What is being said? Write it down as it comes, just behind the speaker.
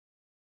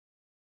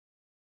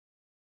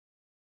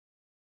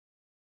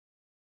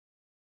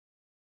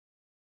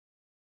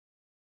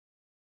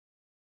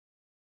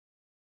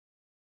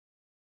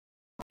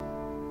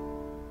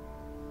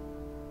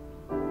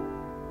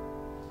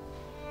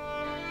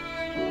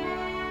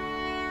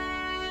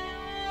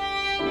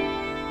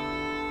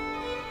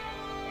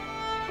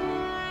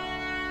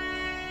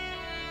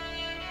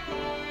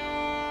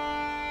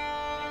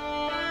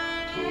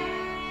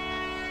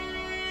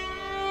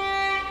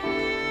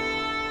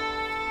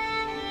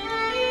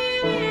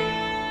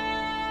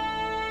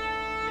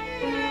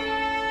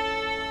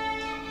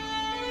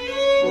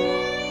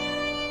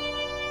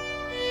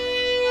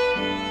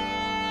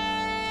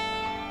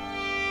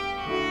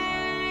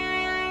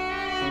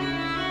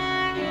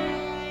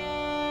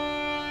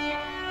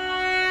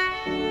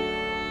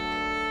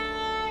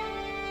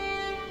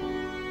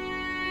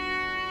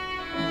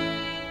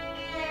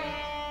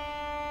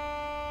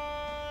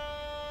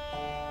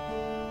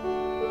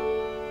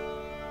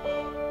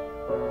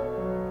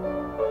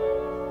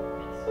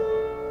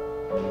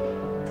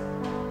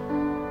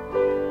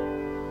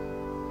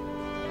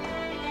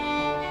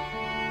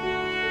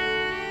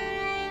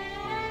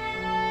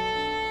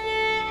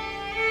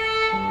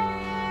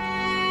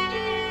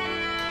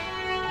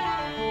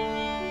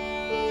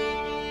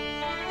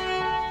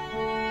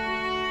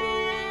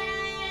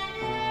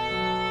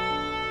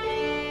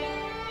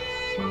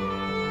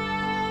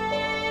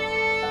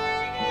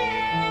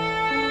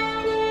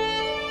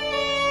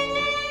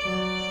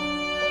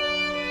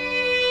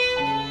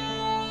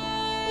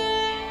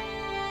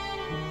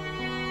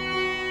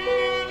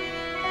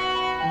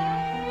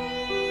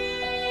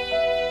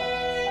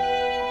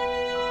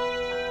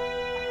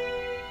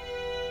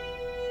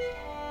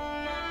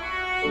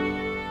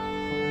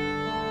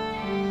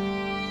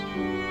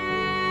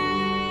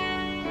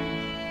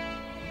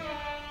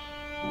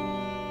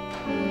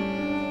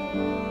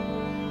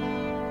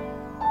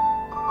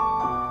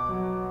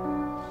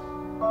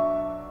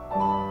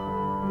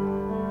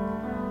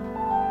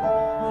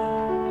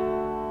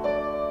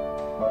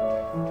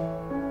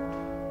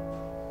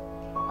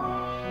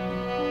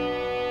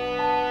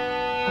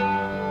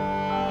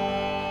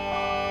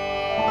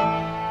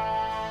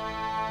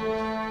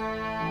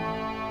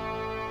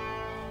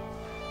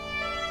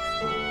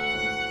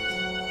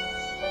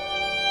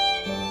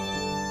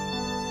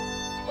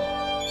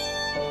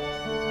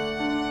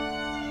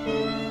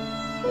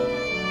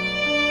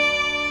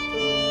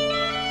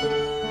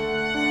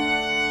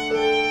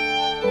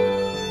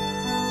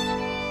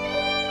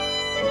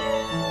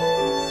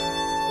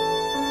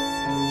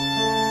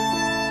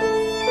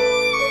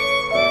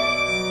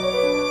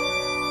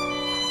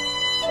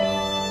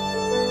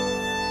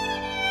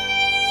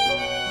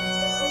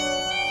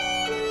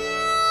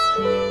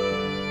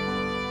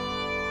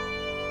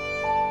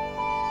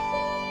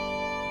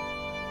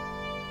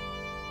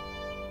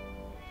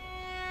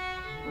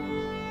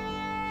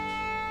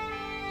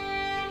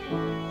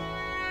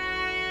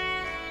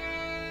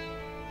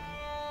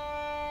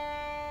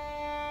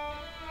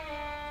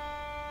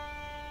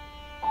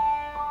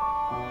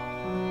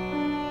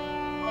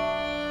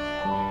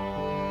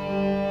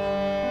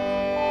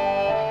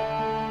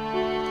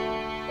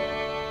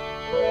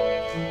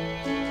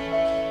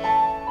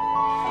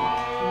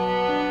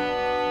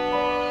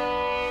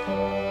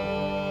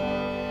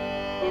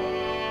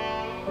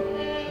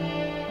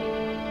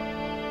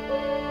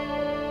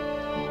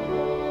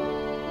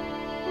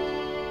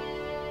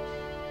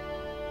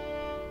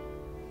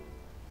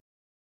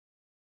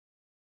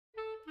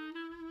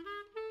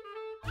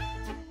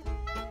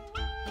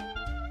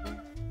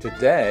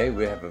Today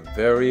we have a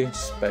very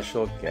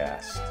special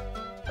guest.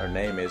 Her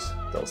name is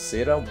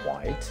Dulcita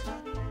White.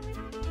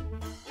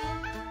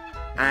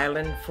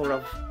 Island full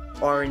of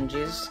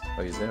oranges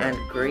and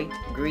great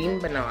green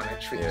banana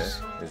trees.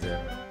 Yeah, is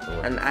there?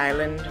 An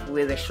island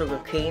where the sugar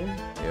cane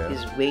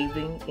is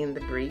waving in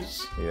the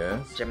breeze.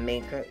 Yes.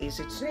 Jamaica is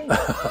its name.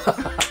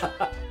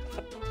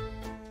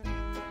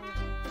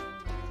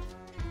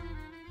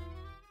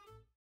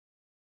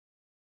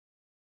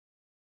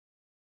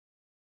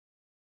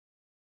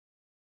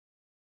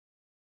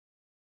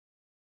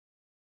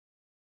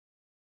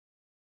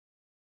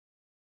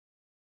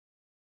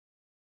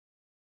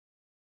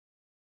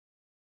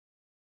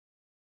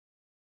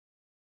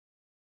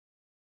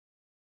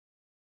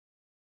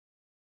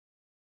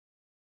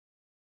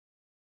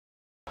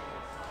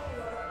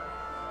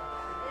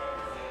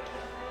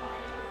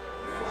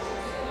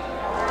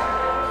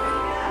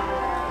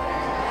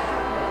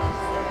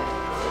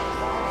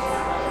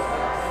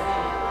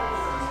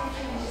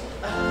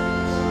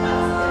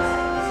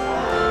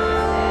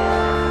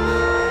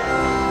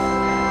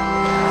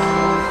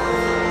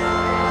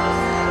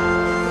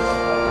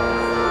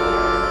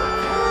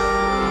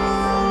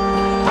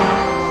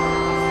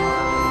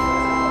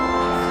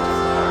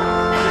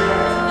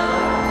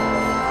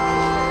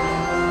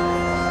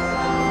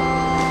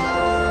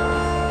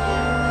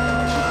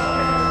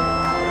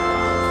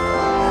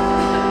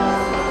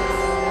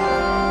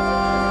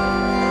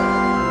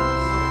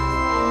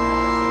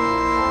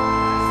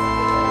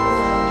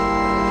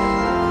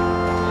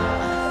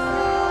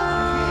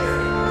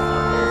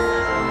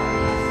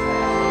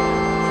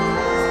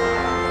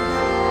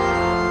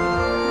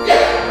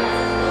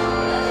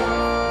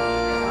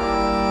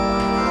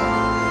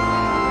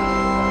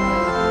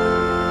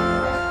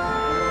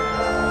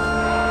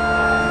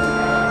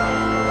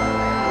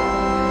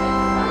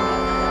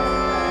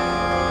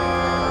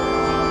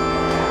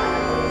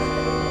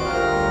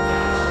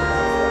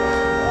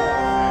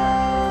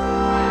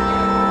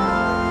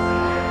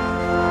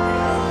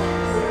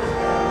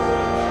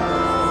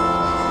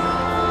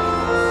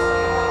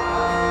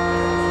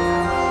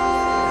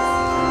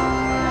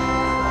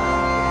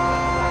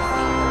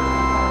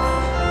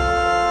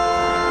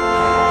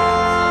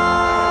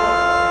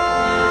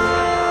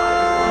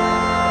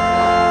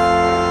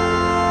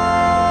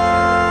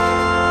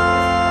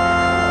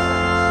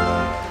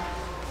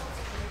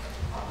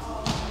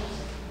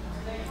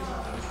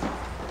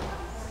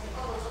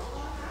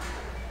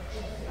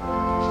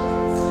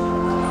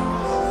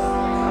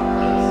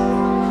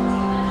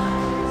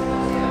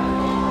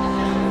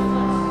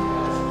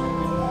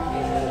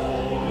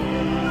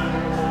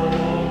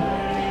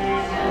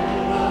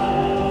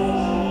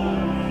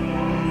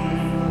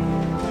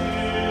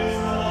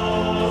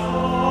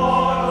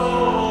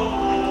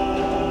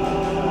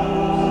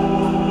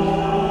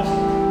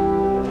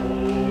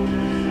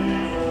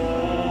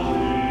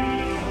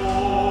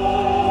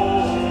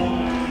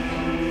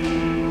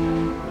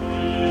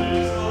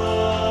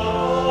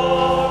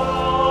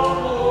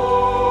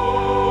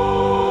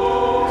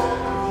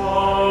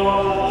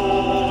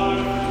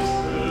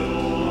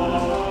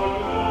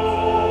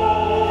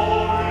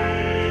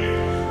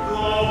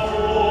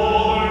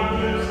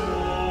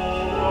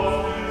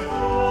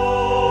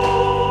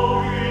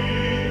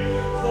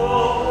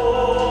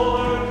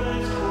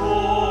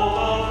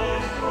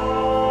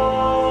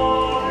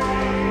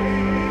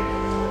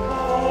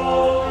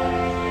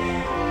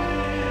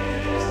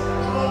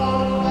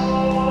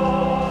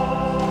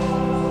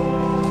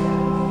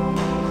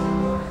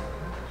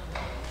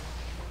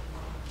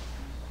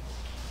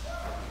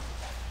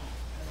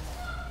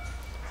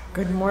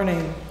 Good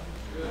morning.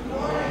 Good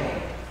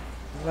morning.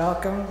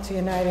 Welcome to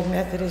United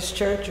Methodist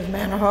Church of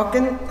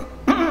Manahawkin.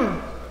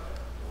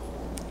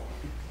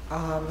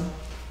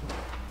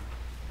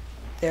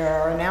 There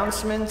are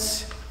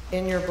announcements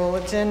in your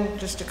bulletin,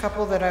 just a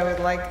couple that I would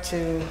like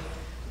to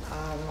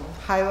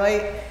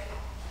highlight.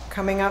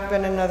 Coming up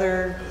in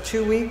another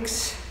 2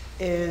 weeks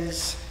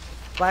is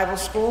Bible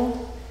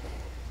school.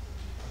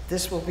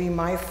 This will be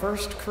my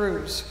first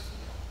cruise,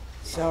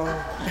 so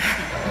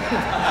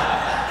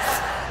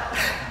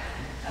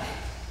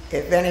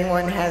if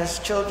anyone has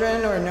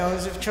children or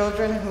knows of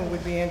children who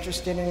would be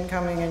interested in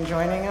coming and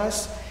joining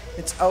us,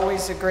 it's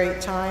always a great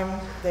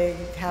time. They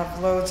have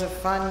loads of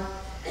fun,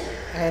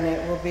 and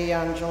it will be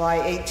on July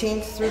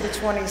 18th through the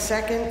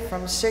 22nd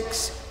from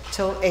 6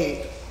 till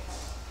 8.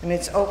 And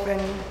it's open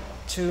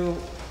to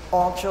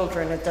all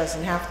children. It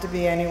doesn't have to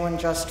be anyone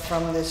just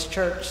from this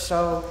church.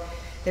 So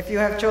if you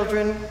have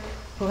children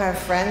who have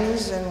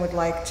friends and would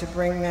like to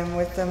bring them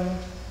with them,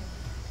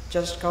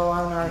 just go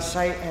on our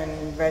site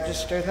and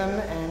register them,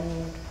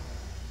 and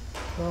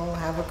we'll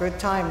have a good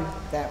time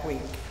that week.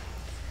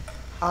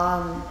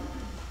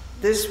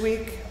 This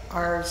week,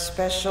 our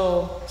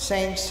special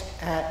saints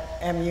at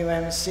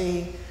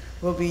MUMC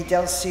will be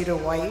Delcita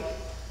White.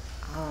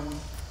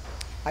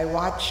 I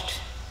watched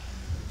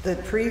the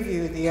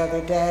preview the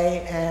other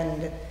day,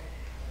 and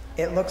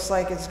it looks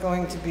like it's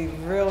going to be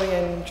really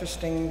an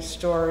interesting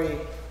story.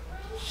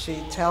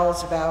 She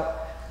tells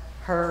about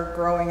her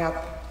growing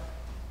up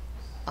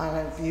on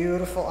a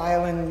beautiful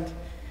island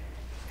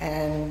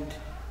and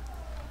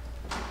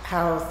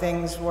how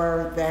things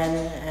were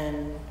then,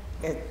 and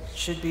it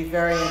should be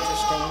very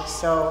interesting.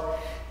 So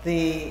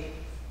the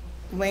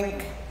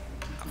link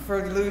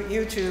for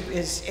YouTube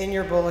is in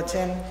your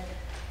bulletin,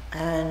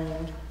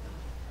 and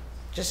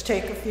just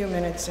take a few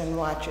minutes and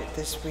watch it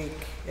this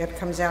week. It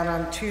comes out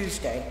on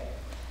Tuesday.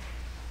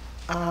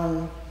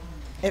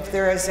 If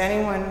there is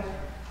anyone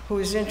who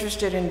is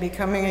interested in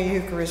becoming a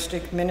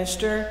Eucharistic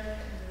minister,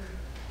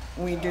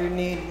 we do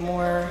need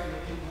more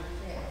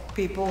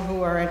people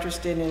who are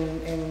interested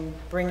in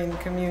bringing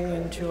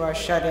communion to our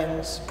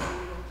shut-ins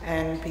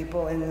and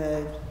people in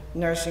the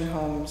nursing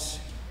homes.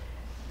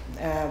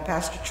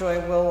 Pastor Choi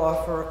will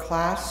offer a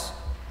class.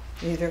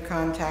 Either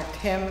contact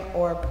him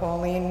or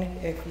Pauline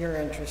if you're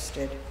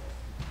interested.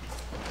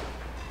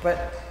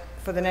 But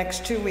for the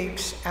next 2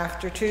 weeks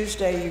after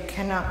Tuesday, you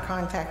cannot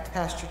contact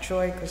Pastor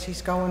Choi because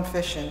he's going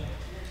fishing.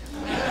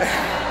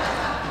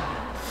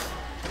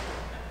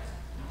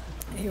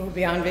 He will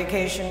be on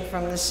vacation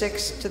from the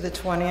 6th to the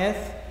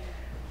 20th,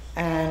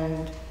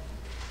 and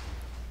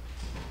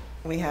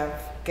we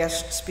have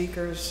guest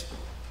speakers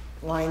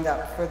lined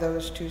up for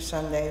those 2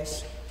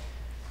 Sundays.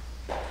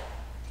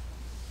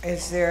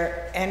 Is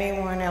there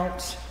anyone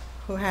else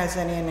who has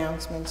any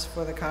announcements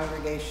for the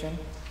congregation?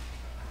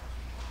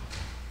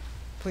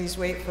 Please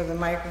wait for the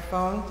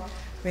microphone.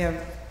 We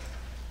have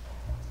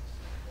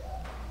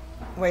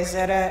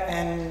Wayzetta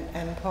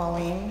and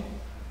Pauline.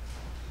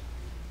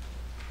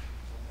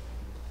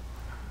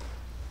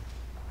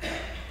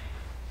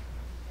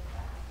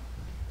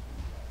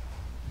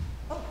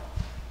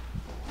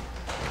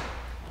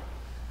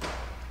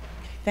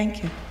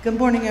 Thank you. Good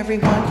morning,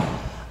 everyone.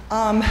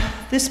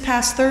 This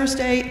past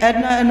Thursday,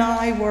 Edna and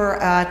I were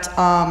at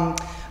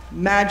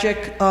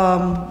Magic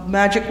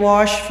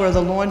Wash for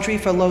the laundry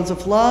for Loads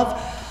of Love.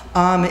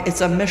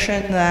 It's a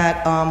mission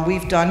that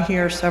we've done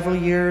here several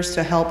years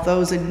to help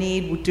those in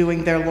need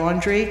doing their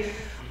laundry.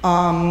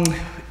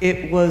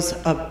 It was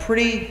a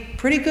pretty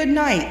good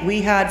night.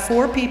 We had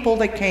 4 people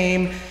that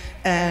came,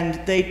 and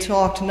they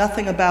talked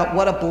nothing about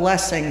what a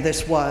blessing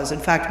this was. In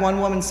fact, one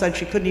woman said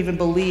she couldn't even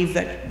believe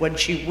that when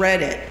she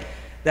read it,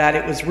 that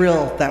it was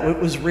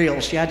real,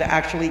 She had to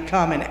actually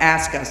come and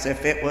ask us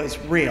if it was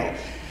real.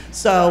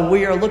 So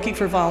we are looking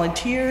for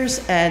volunteers,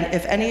 and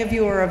if any of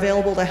you are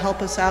available to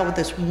help us out with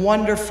this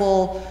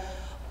wonderful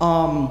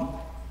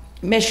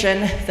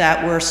mission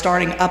that we're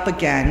starting up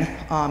again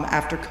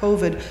after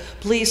COVID,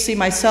 please see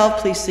myself,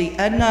 please see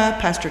Edna,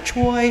 Pastor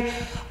Choi.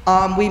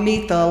 We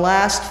meet the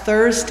last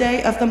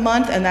Thursday of the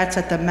month, and that's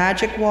at the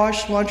Magic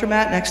Wash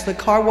laundromat next to the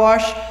car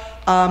wash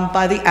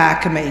by the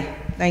Acme.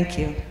 Thank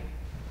you.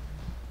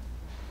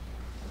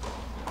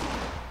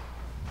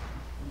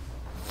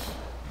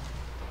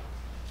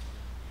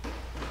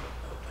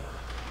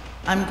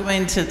 I'm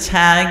going to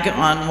tag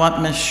on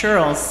what Ms.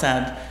 Sherrill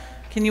said.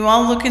 Can you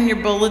all look in your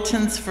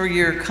bulletins for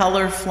your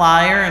color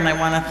flyer? And I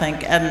want to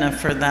thank Edna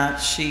for that.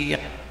 She made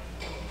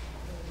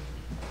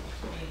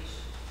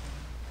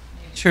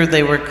sure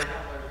they were colored.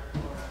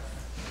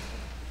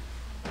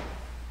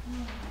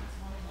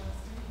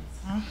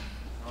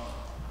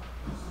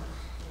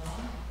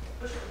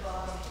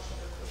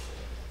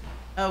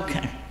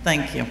 Okay,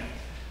 thank you.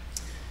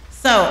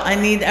 So I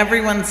need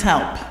everyone's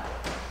help.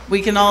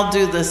 We can all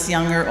do this,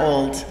 young or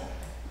old.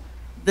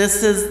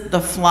 This is the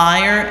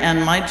flyer,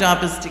 and my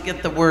job is to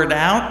get the word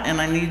out, and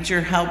I need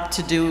your help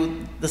to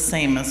do the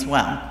same as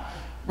well.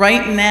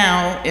 Right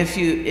now,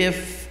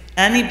 if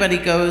anybody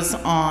goes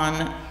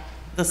on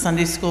the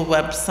Sunday school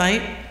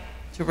website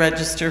to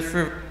register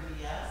for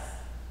VBS,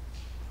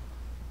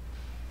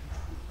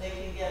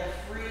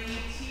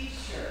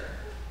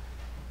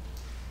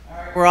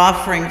 We're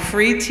offering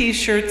free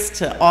t-shirts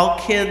to all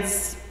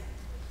kids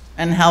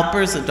and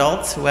helpers,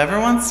 adults, whoever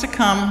wants to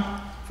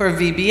come for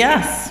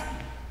VBS.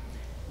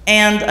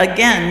 And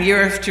again,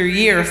 year after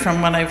year,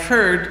 from what I've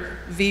heard,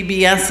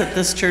 VBS at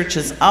this church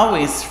is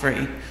always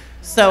free.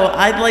 So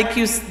I'd like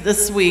you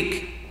this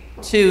week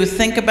to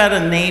think about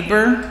a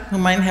neighbor who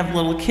might have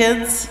little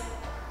kids,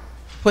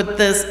 put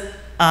this,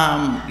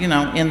 you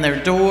know, in their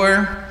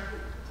door,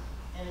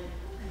 and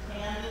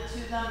hand it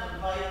to them,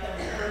 invite them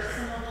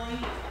personally,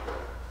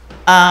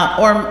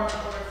 or if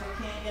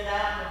you can't get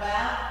out and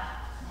about,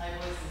 my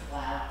voice is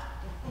loud.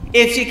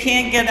 If you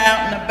can't get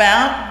out and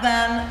about,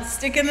 then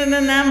stick it in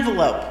an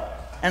envelope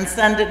and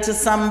send it to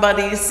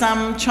somebody,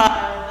 some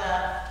child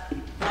that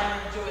might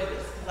enjoy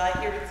this, because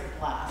I hear it's a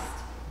blast.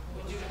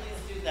 Would you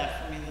please do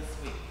that for me this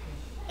week?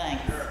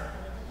 Thanks.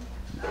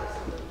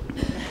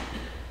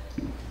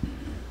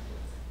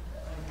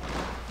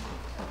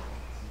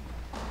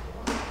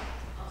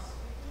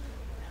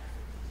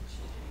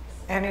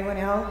 Anyone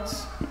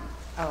else?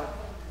 Oh,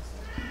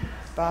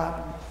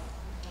 Bob.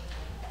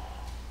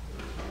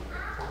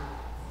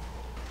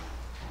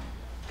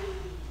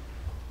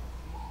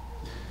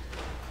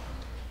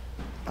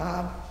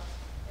 Bob,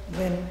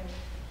 Lynn.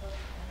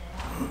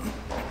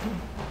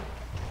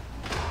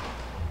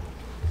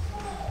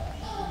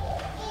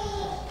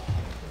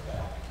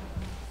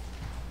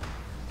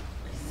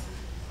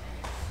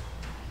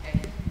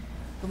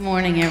 Good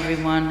morning,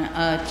 everyone.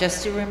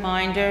 Just a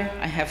reminder,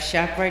 I have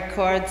ShopRite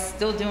cards,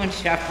 still doing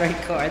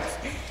ShopRite cards.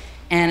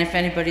 And if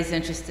anybody's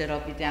interested, I'll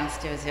be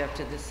downstairs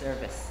after the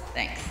service.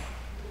 Thanks.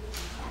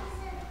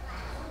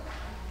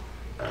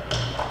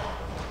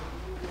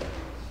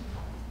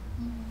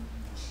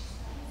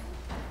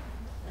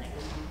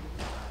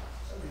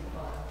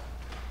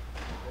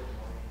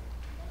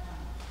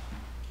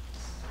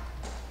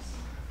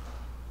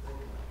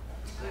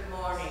 Good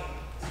morning.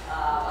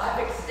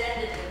 I've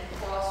extended the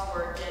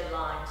crossword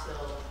deadline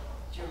till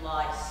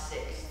July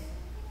 6th.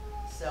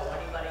 So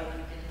anybody who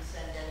didn't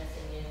send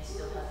anything in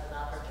still has an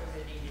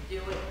opportunity to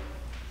do it,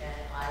 and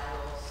I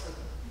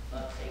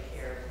will take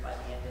care of it by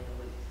the end of the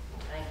week.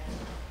 Thank you.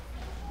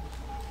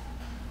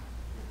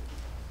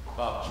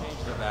 Bob, change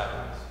the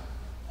batteries.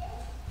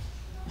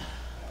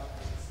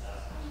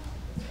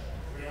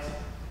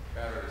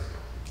 Batteries.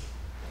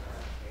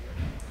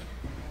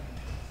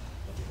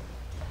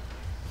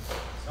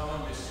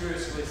 Someone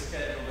mysteriously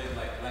scheduled it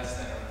like less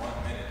than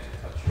 1 minute to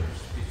cut your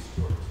speech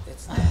short.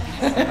 It's not.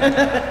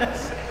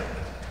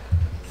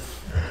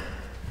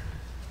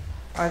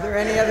 Are there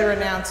any other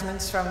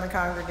announcements from the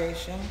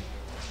congregation?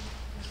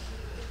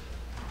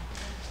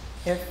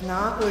 If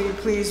not, will you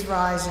please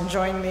rise and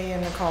join me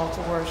in the call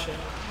to worship?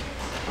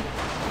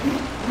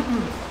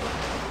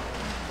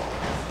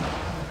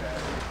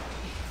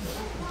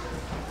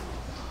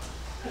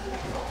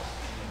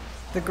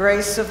 The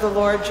grace of the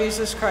Lord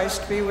Jesus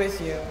Christ be with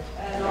you.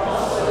 And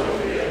also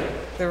with you.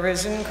 The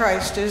risen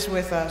Christ is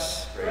with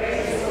us.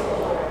 Praise the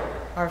Lord.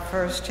 Our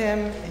first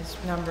hymn is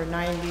number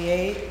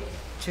 98,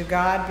 To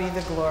God Be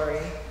the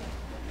Glory.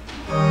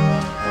 Song.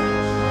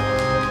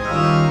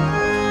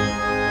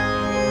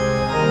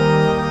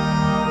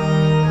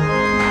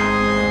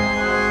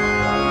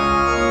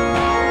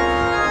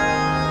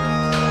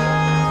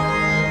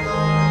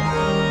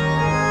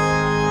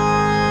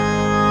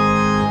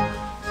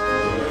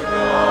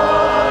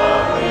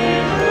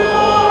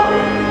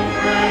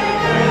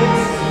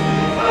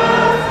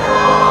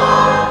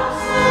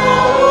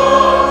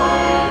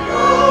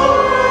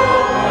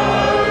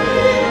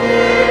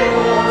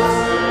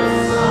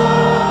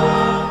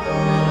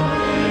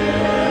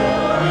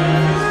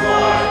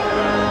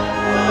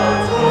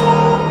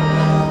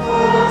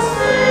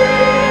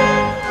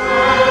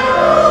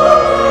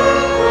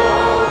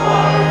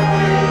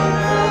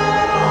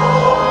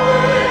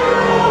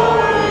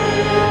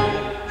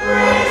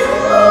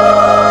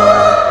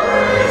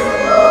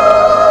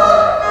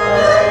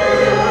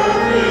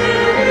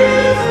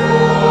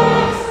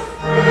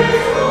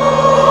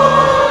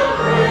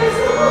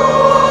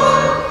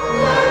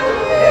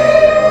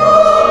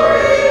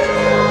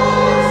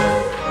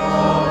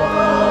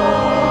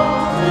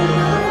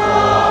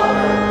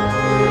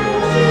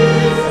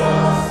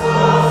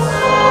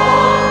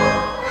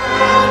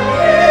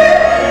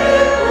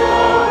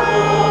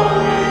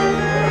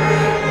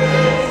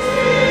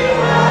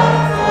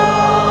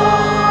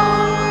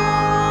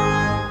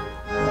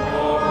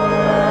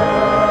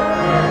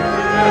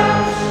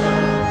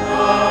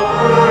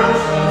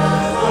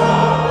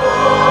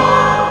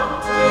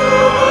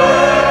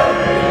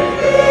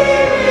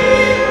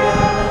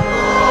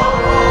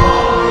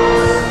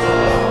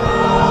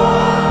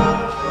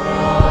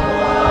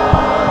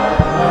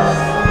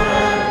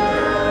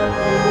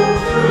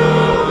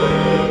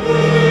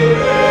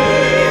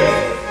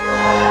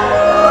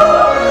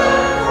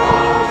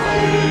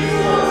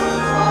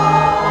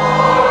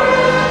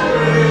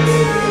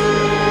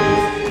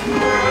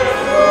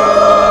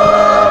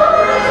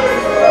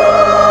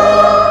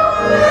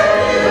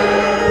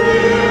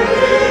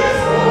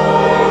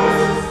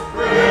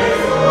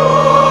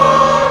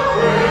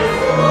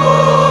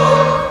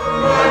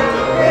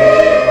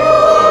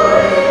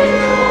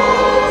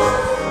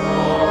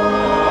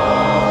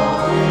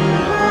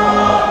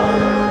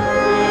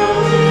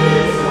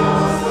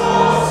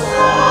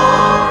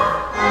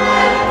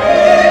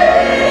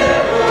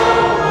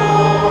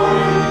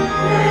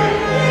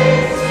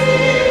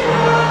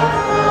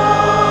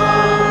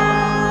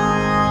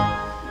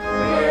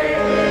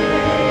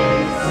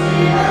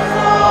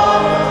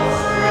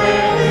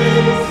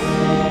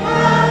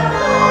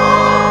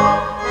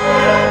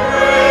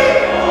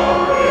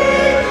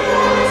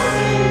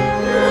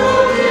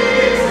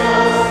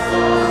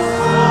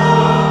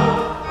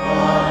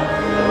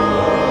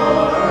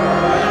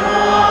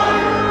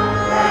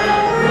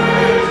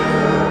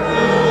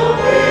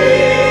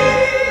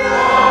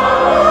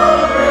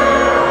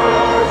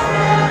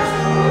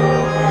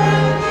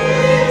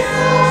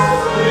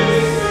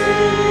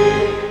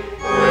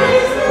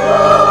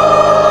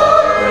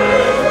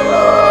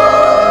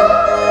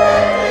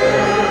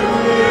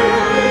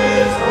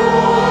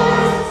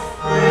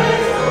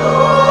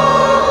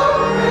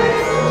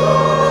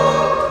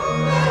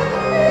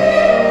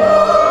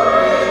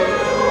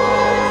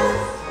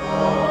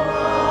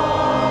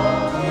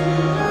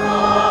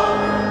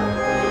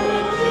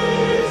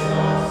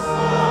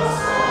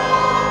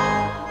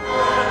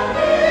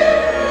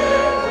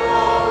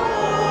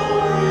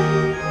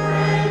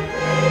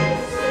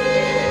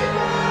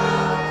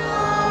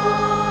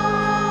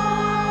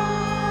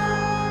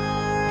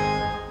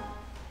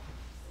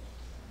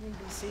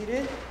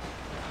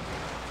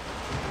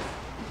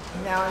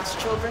 Now it's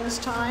children's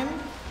time.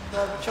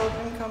 Will the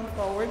children come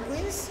forward,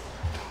 please?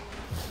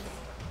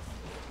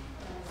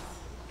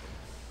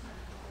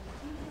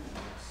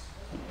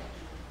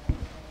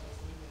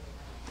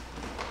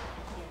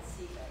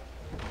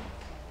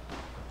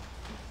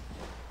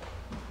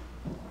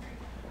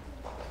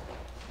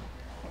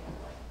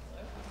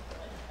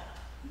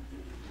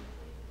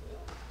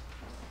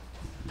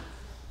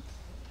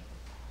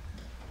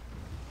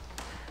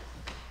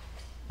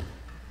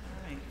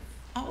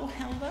 Oh,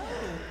 hello.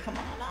 Come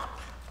on up.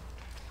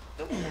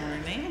 Good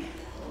morning.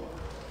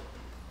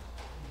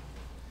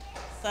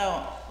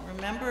 So,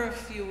 remember a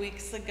few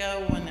weeks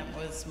ago when it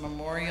was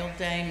Memorial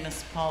Day,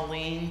 Miss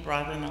Pauline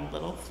brought in a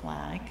little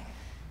flag,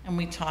 and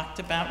we talked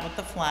about what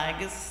the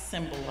flag is a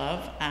symbol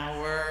of,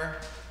 our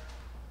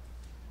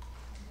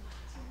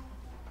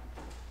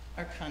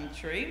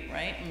country,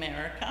 right?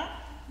 America,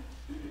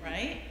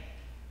 right?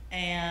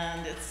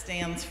 And it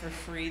stands for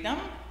freedom.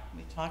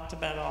 We talked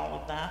about all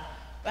of that.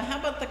 But how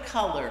about the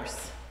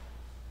colors?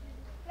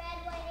 Red,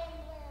 white, and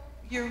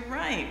blue. You're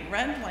right,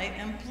 red, white,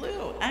 and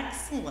blue.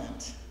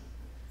 Excellent.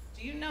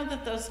 Do you know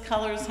that those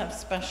colors have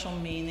special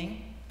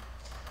meaning?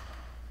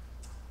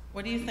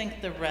 What do you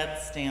think the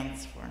red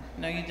stands for?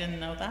 No, you didn't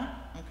know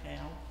that? Okay.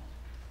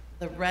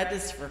 The red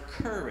is for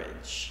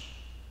courage,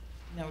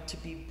 to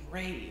be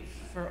brave,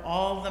 for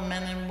all the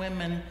men and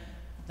women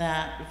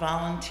that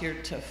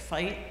volunteered to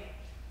fight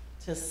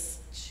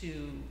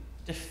to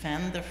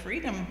defend the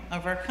freedom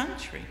of our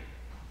country,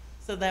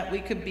 so that we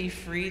could be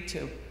free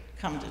to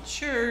come to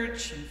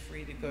church and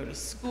free to go to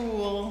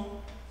school,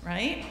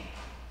 right?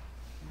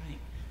 Right.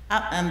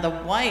 And the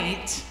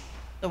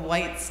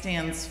white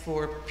stands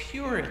for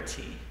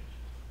purity.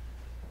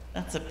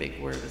 That's a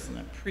big word, isn't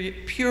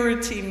it?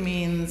 Purity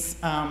means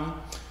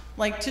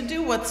like to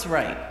do what's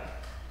right.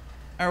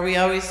 Are we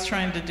always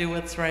trying to do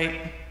what's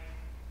right?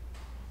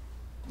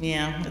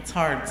 Yeah, it's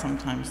hard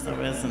sometimes though,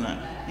 isn't it?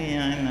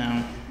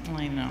 Yeah,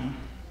 I know.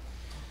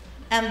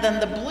 And then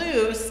the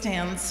blue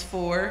stands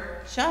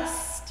for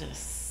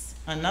justice,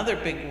 another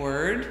big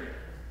word.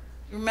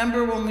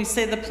 Remember when we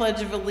say the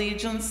Pledge of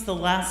Allegiance, the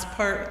last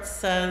part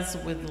says,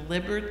 with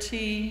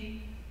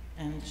liberty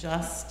and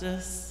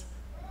justice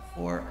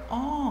for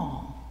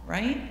all,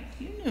 right?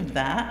 You knew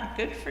that,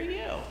 good for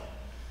you.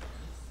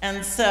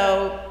 And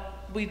so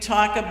we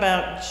talk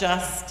about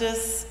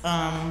justice,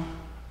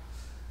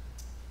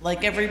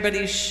 like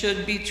everybody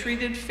should be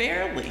treated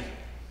fairly,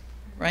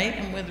 right?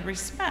 And with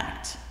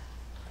respect.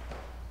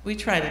 We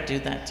try to do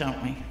that,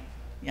 don't we?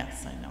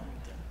 Yes, I know we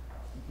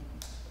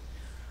do.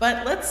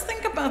 But let's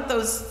think about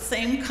those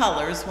same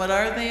colors. What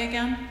are they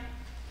again?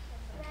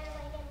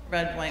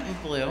 Red, white,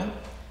 and blue.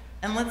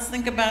 And let's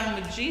think about them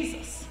with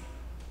Jesus.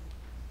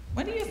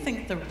 What do you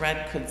think the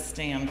red could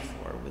stand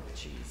for with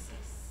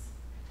Jesus?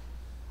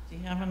 Do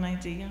you have an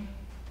idea?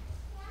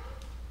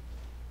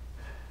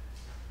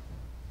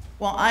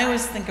 Well, I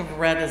always think of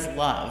red as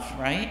love,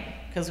 right?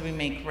 Because we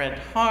make red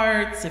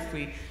hearts. If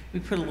we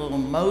put a little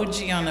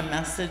emoji on a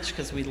message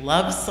because we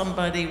love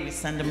somebody, we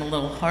send them a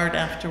little heart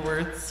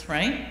afterwards,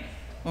 right?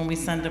 When we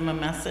send them a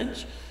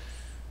message.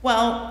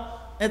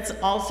 Well, it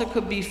also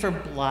could be for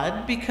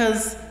blood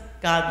because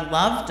God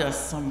loved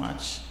us so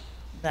much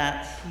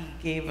that he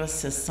gave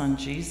us his son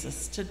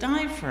Jesus to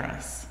die for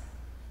us.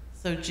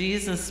 So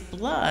Jesus'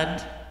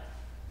 blood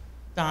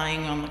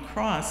dying on the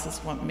cross is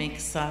what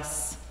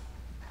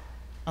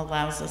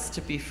allows us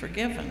to be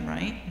forgiven,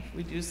 right? If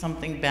we do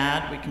something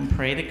bad, we can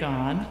pray to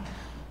God.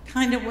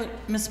 Kind of what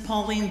Miss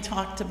Pauline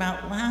talked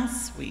about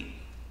last week.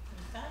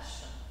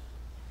 Confession,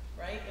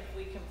 right? If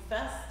we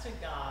confess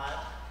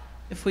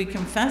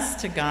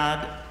to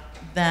God,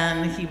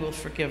 then he will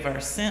forgive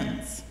our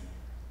sins.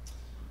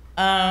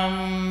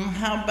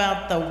 How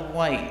about the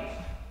white?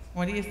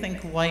 What do you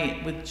think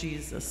white with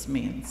Jesus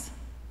means?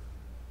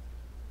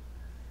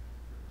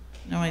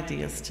 No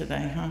ideas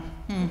today, huh?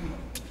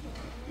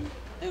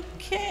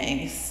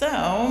 Okay,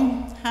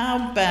 so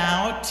how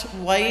about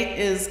white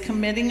is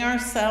committing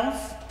ourselves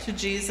to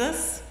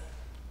Jesus,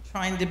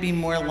 trying to be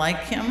more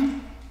like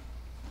him,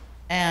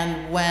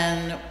 and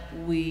when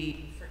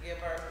we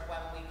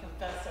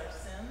confess our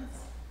sins,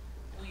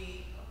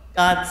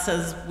 God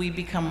says we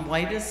become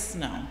white as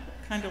snow,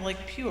 kind of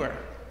like pure.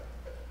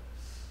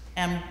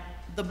 And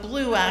the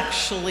blue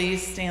actually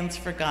stands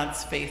for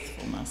God's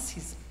faithfulness.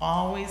 He's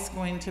always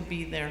going to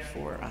be there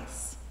for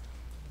us.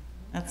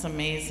 That's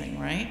amazing,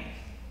 right?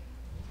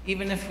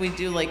 Even if we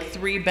do like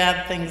 3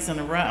 bad things in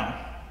a row,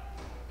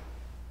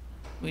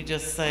 we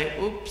just say,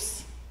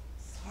 oops,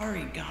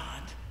 sorry,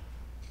 God.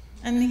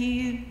 And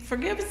he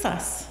forgives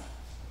us.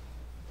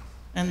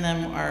 And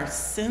then our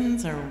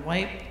sins are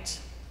wiped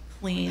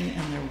clean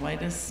and they're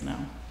white as snow.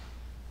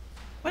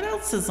 What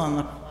else is on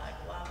the flag?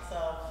 Lots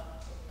of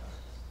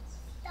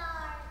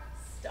Stars.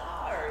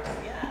 Stars,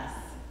 yes.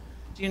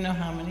 Do you know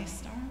how many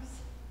stars?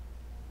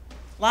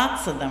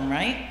 Lots of them,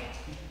 right?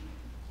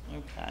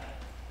 Okay.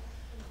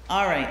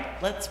 All right,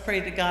 let's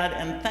pray to God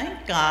and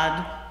thank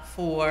God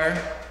for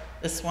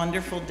this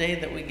wonderful day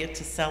that we get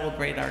to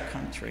celebrate our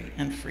country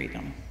and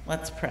freedom.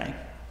 Let's pray.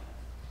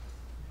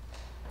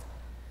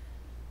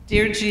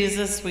 Dear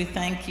Jesus, we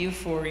thank you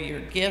for your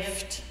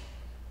gift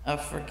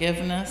of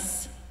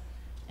forgiveness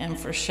and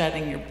for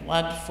shedding your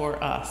blood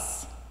for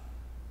us.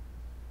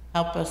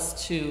 Help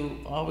us to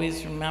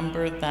always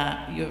remember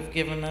that you have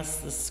given us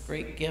this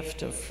great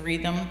gift of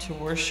freedom to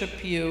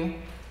worship you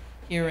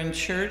here in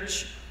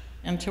church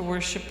and to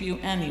worship you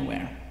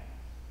anywhere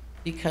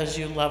because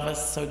you love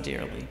us so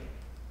dearly.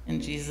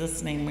 In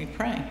Jesus' name we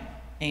pray.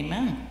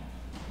 Amen.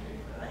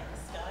 Thanks,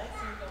 guys.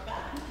 You go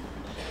back.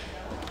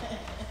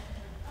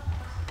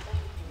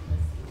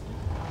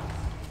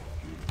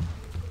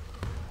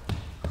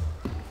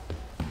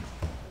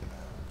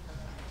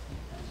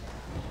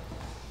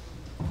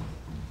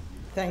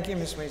 Thank you,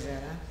 Ms.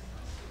 Wayzata.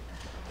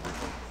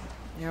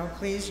 Now,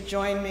 please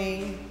join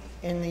me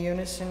in the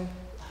unison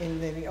in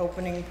the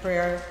opening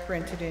prayer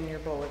printed in your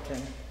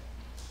bulletin.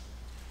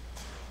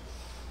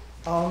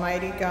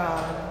 Almighty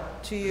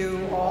God, to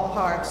you all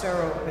hearts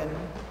are open,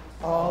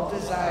 all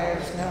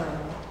desires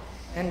known,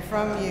 and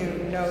from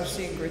you no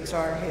secrets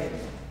are hid.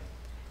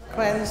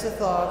 Cleanse the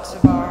thoughts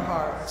of our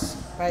hearts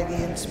by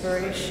the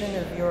inspiration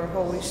of your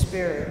Holy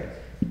Spirit,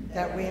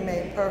 that we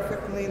may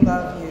perfectly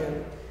love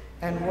you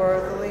and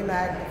worthily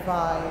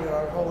magnify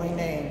your holy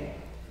name,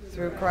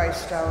 through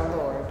Christ our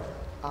Lord.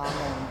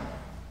 Amen.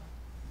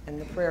 And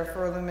the prayer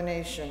for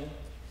illumination.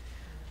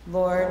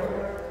 Lord,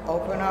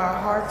 open our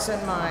hearts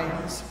and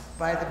minds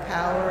by the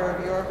power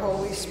of your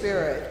Holy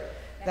Spirit,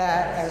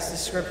 that as the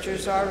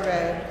scriptures are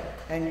read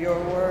and your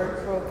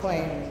word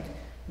proclaimed,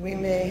 we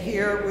may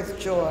hear with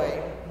joy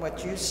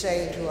what you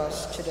say to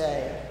us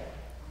today.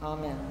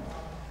 Amen.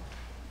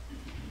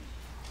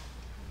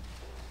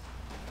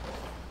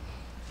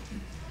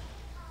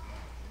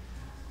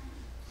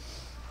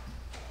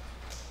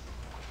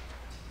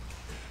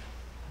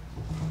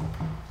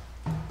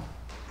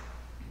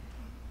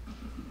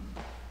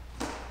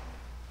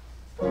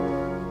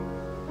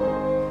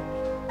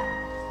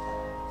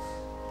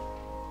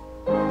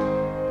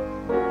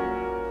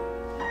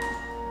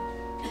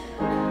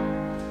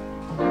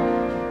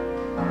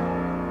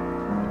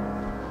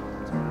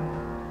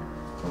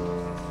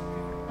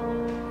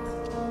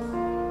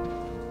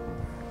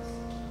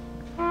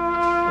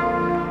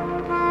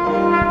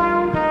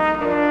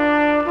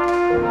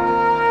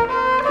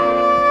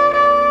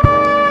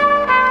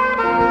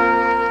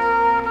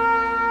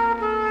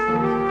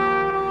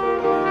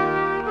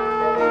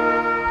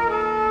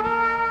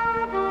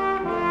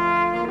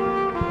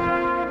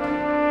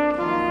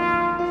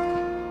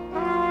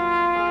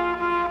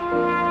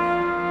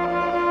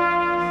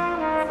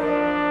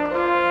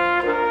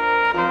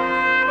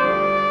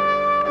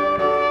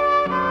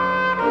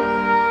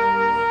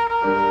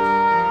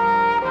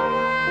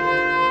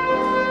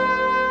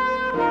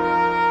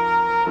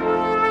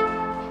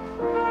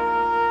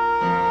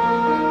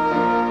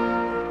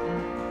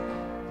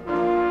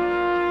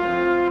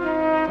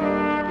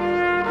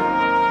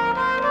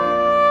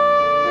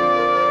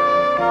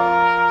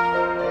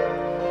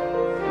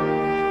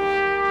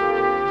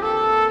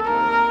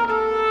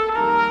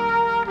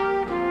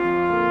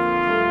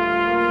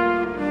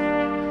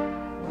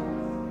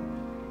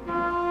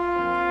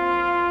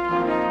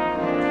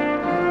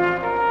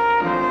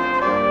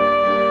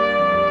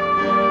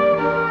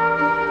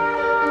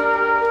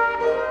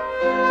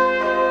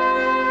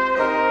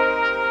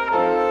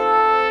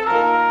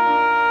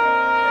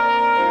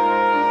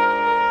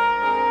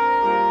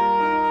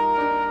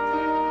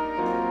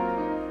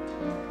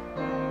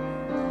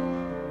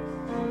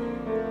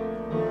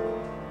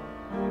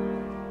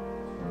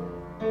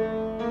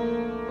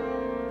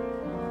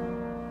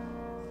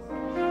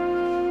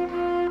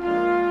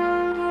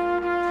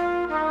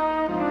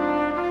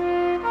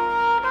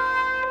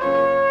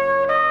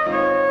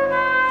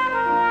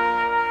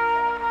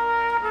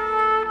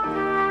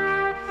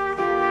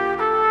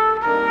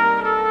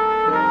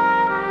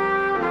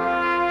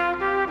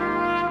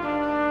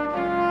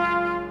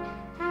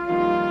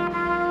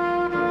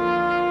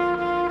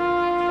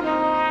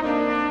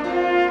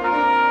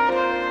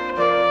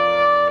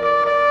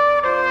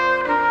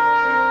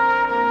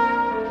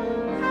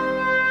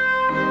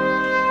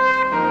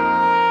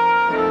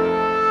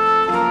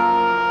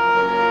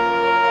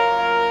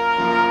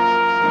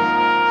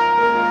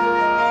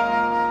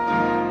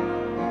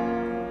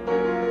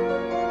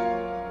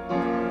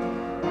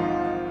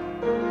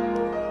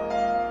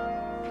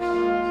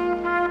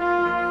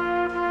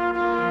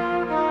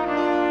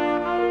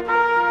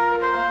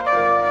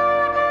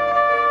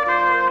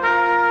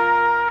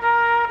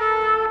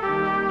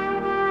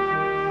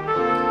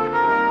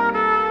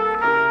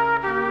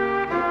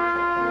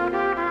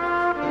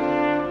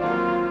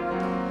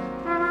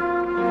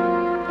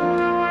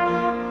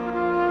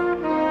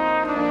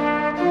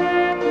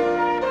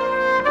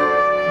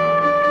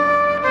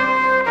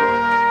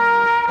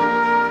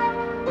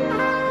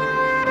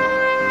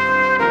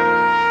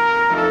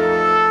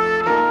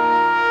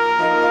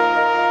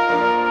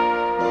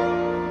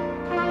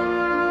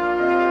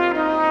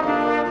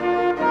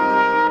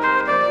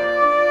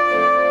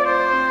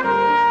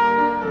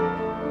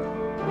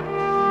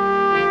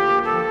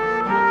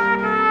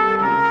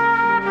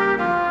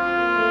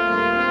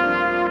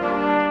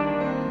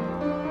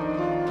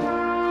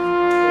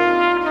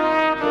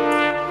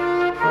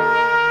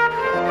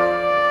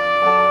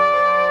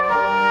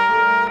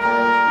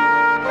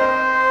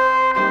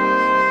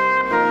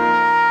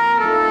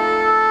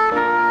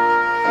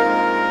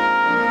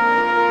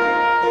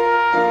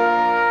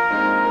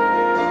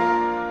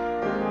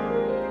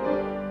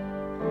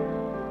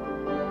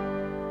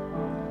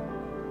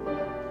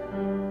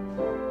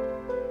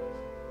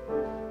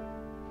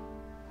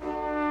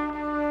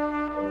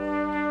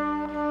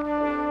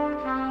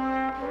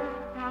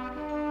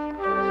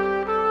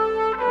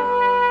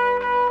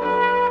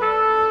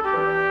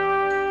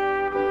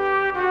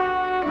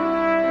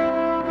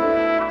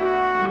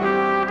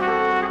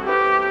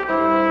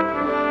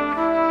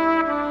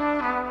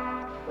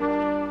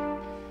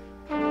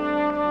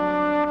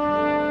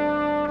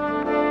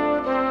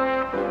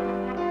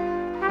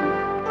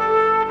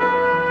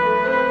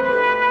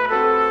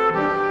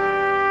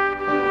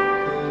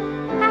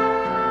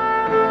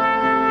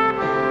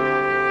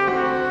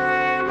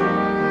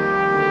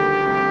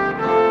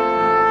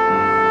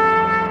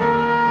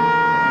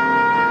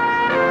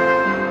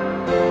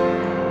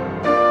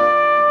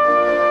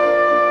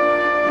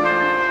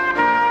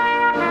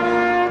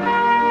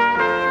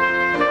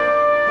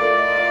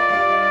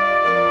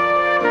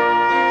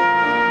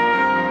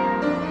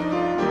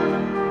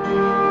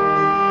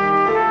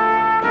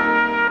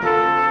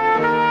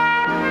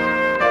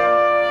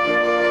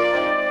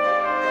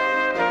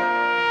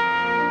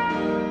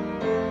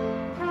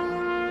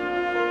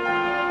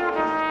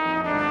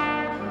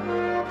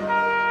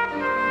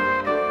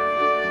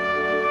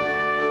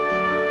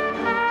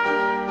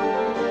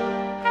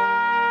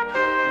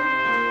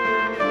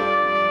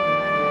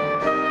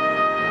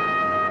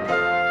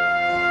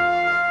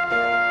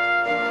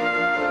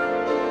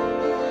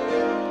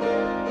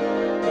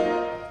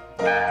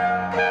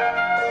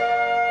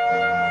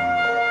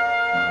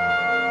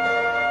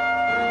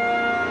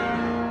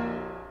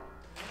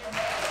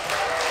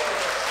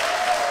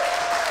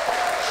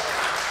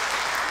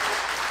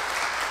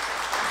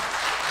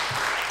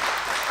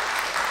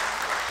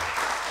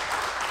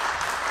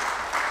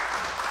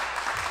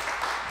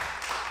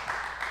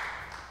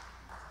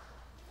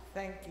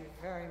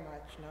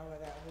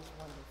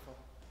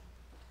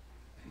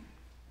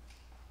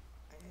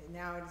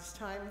 Now it is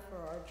time for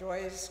our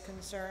joys,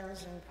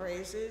 concerns, and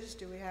praises.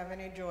 Do we have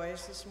any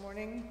joys this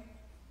morning?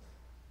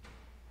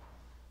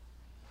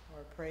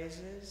 Or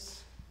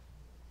praises?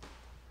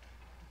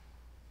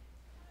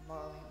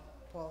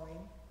 Pauline?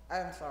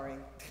 I'm sorry,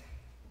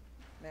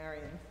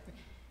 Marion.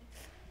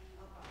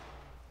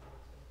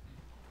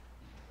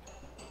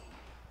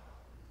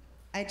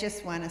 I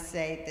just want to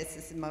say this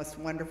is the most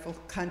wonderful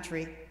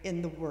country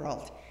in the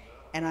world.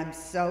 And I'm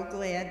so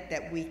glad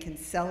that we can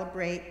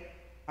celebrate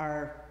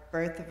our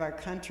birth of our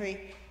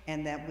country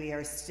and that we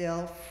are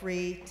still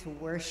free to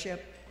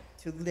worship,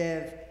 to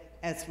live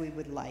as we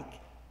would like.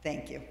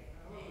 Thank you.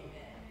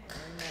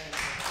 Amen.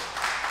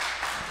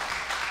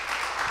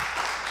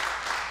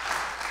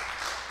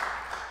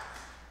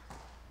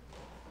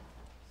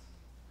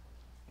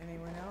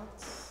 Anyone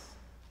else?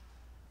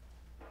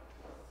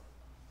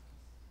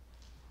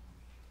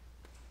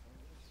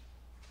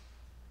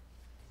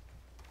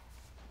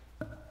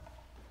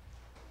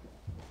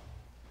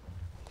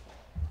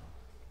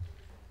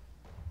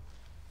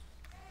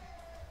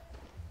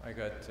 I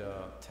got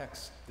a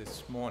text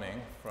this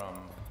morning from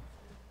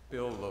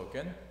Bill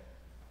Logan.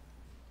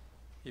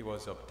 He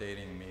was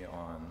updating me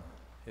on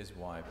his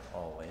wife,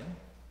 Pauline.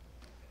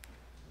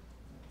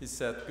 He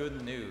said,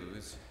 good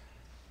news,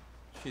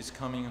 she's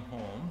coming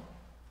home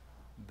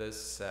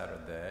this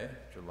Saturday,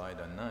 July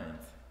the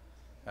 9th,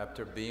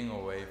 after being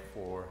away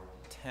for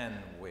 10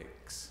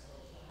 weeks.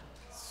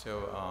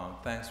 So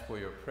thanks for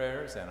your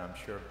prayers, and I'm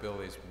sure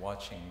Bill is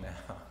watching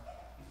now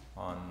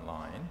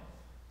online.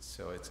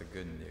 So it's a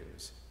good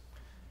news.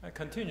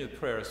 Continued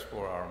prayers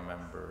for our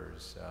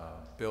members.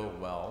 Bill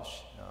Welsh,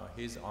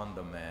 he's on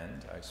the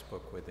mend. I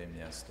spoke with him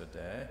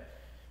yesterday.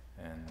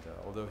 And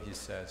although he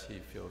says he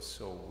feels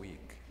so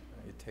weak,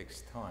 it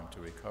takes time to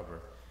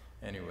recover.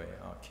 Anyway,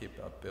 keep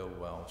Bill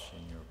Welsh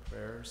in your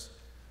prayers.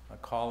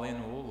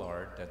 Colleen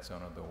Woolard, that's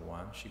another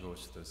one. She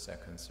goes to the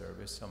second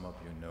service. Some of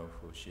you know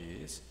who she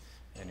is.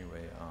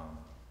 Anyway,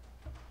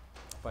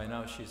 by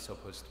now she's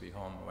supposed to be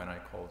home. When I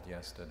called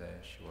yesterday,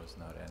 she was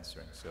not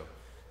answering. So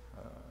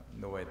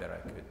no way that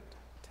I could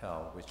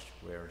tell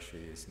where she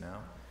is now.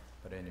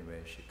 But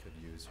anyway, she could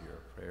use your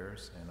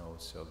prayers. And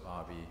also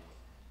Bobby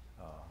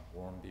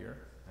Warmbier.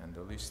 And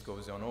the list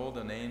goes on. All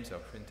the names are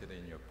printed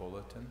in your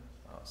bulletin.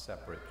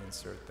 Separate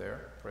insert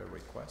there, prayer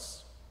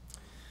requests.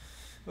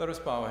 Let us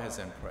bow our heads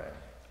and pray.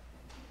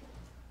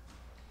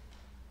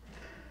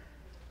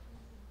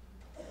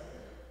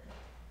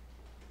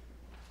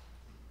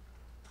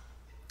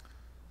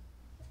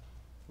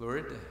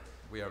 Lord,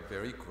 we are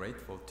very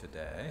grateful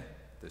today,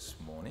 this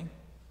morning,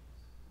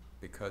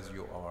 because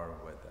you are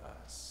with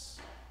us.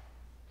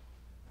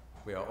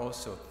 We are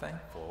also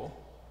thankful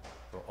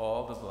for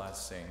all the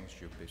blessings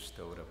you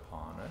bestowed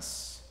upon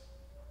us.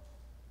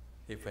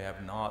 If we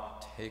have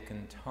not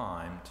taken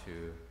time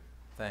to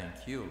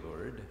thank you,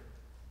 Lord,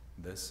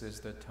 this is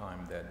the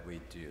time that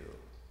we do.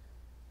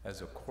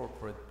 As a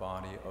corporate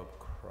body of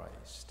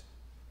Christ,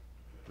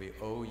 we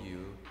owe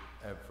you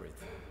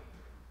everything,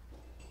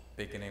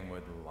 beginning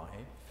with life,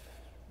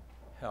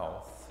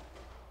 health,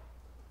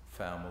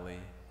 family,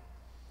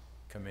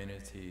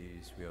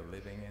 communities we are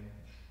living in,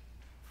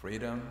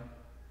 freedom,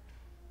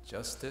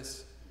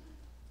 justice.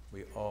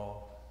 We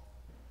all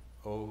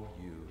owe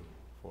you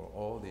for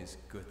all these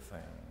good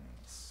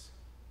things.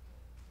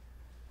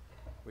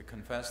 We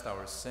confessed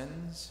our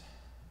sins,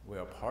 we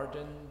are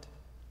pardoned,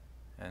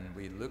 and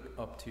we look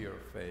up to your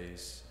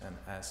face and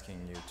asking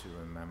you to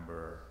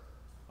remember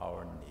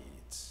our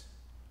needs.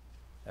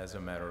 As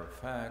a matter of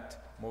fact,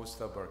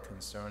 most of our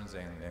concerns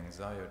and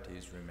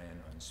anxieties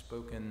remain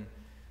unspoken,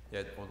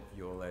 yet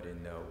you already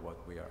know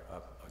what we are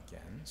up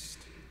against.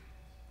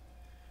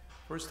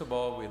 First of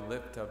all, we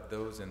lift up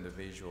those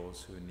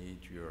individuals who need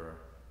your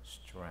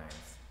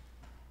strength.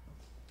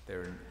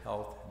 Their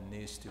health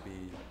needs to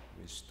be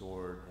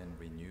restored and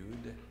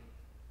renewed.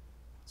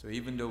 So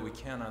even though we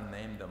cannot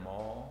name them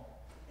all,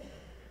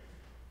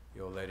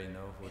 you already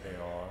know who they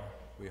are.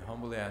 We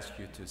humbly ask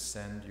you to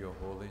send your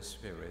Holy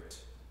Spirit,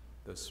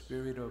 the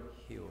Spirit of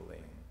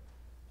healing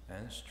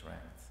and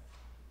strength.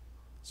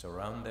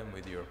 Surround them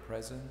with your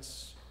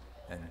presence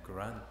and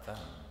grant them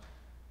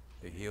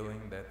the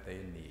healing that they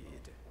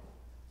need,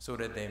 so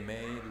that they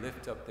may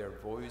lift up their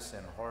voice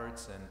and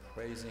hearts and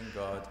praising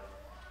God,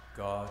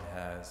 God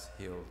has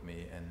healed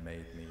me and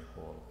made me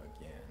whole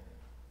again.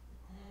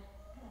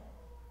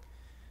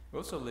 We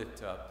also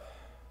lift up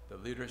the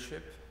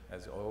leadership,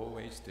 as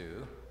always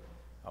do,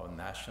 our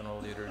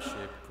national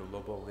leadership,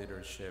 global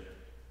leadership.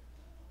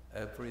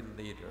 Every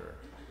leader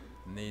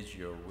needs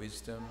your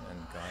wisdom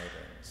and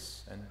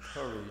guidance and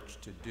courage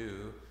to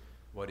do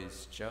what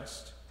is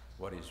just,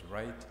 what is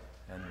right,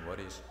 and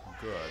what is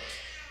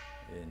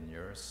good in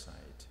your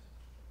sight.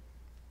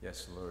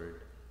 Yes,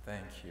 Lord,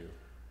 thank you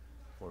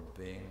for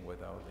being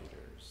with our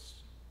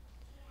leaders.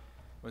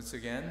 Once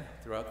again,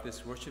 throughout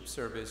this worship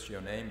service,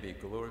 your name be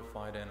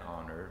glorified and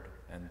honored,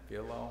 and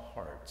fill our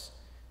hearts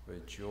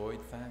with joy,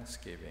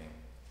 thanksgiving,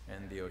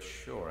 and the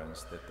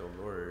assurance that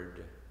the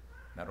Lord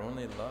not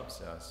only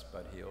loves us,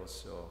 but he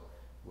also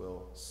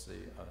will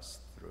see us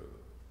through.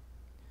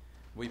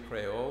 We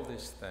pray all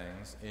these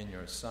things in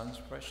your Son's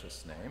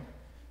precious name,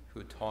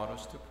 who taught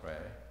us to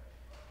pray,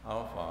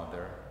 Our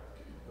Father,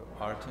 who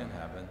art in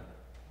heaven,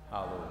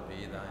 hallowed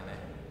be thy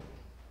name.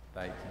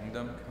 Thy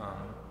kingdom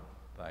come,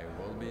 thy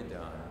will be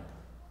done,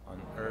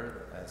 on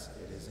earth as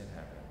it is in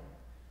heaven.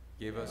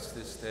 Give us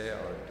this day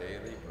our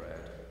daily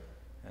bread,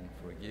 and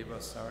forgive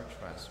us our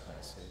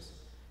trespasses,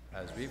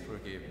 as we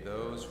forgive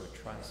those who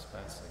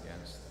trespass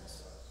against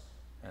us.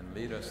 And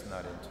lead us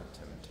not into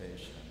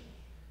temptation,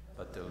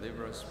 but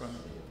deliver us from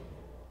evil.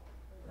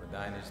 For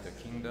thine is the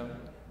kingdom,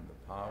 and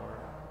the power,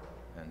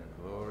 and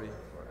the glory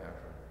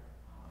forever.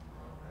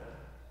 Amen.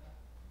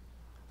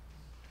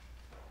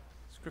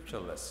 Scripture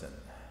lesson.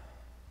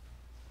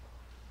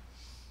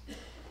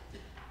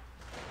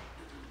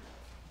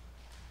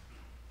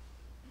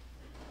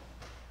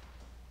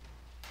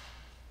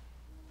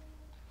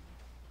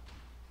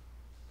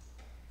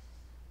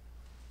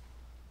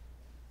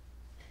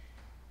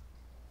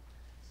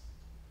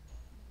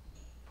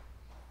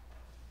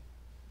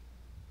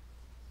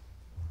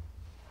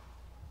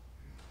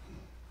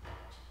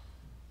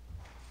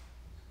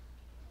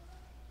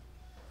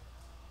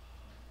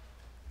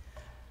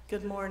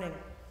 Good morning.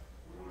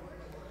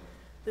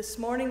 This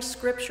morning's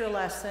scripture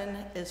lesson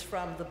is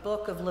from the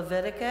book of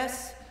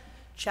Leviticus,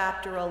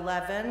 chapter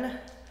 11,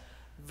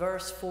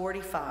 verse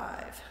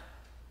 45.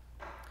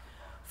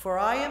 For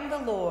I am the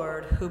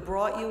Lord who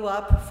brought you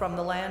up from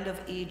the land of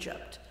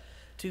Egypt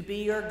to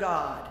be your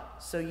God,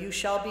 so you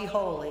shall be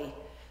holy,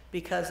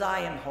 because I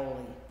am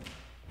holy.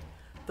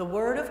 The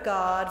word of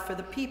God for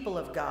the people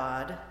of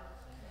God.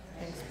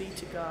 Thanks be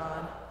to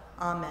God.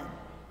 Amen.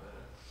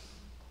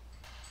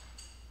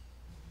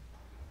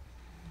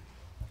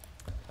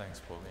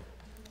 Thanks, Paulie.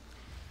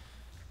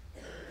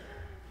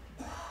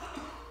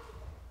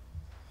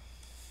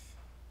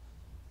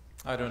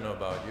 I don't know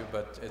about you,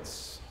 but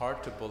it's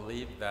hard to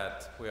believe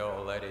that we are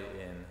already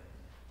in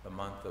the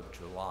month of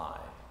July.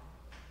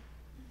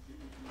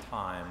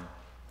 Time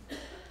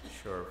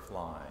sure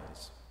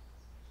flies.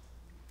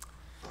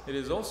 It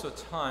is also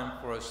time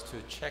for us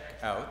to check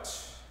out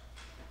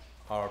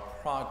our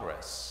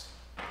progress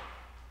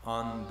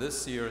on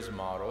this year's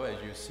motto, as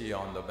you see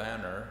on the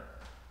banner,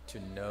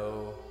 to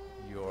know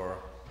your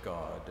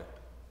God.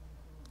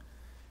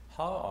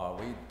 How are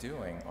we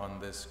doing on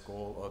this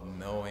goal of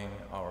knowing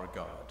our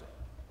God?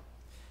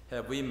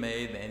 Have we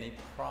made any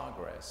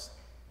progress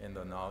in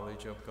the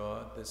knowledge of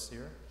God this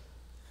year?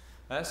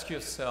 Ask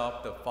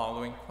yourself the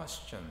following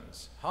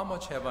questions. How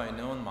much have I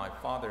known my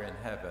Father in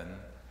heaven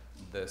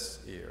this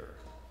year?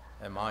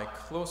 Am I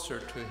closer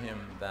to him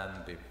than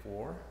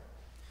before?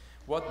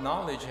 What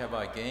knowledge have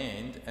I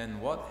gained,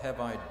 and what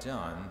have I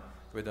done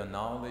with the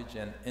knowledge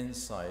and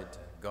insight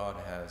God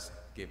has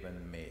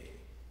given me?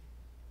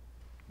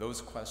 Those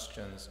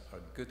questions are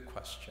good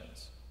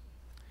questions.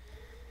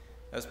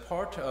 As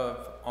part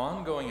of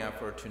ongoing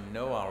effort to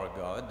know our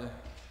God,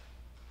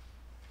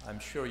 I'm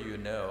sure you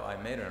know,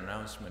 I made an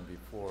announcement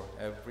before,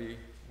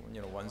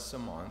 once a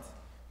month,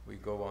 we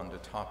go on the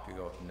topic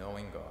of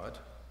knowing God.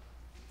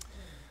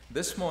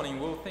 This morning,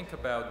 we'll think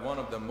about one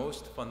of the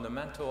most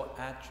fundamental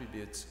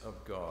attributes of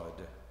God,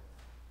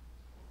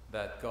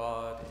 that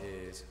God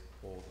is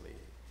holy.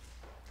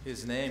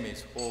 His name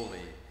is holy,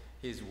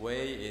 his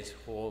way is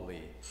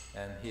holy,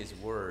 and his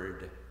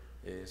word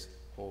is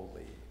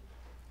holy.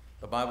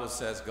 The Bible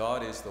says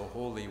God is the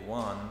Holy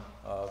One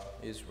of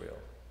Israel.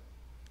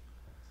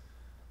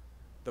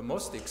 The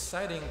most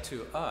exciting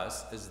to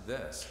us is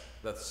this: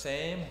 the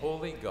same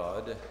holy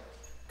God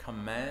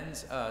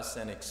commands us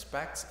and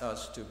expects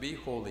us to be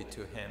holy to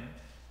him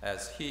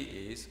as he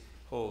is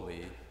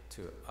holy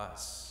to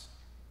us.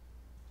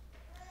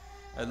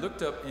 I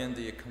looked up in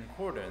the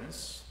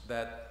concordance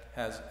that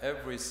has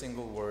every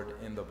single word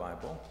in the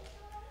Bible.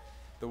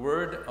 The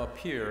word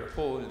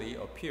holy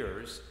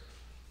appears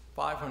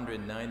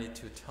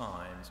 592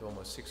 times,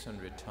 almost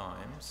 600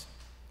 times,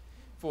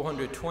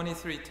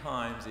 423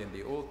 times in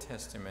the Old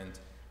Testament,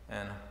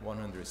 and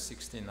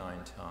 169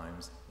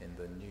 times in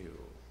the New.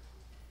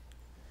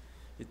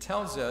 It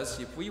tells us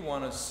if we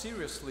want to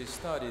seriously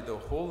study the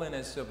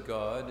holiness of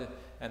God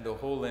and the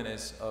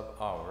holiness of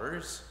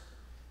ours,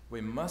 we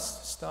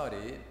must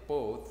study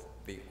both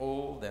the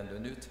Old and the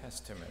New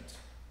Testament.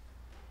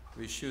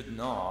 We should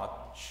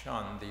not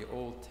shun the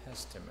Old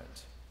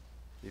Testament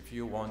if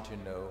you want to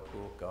know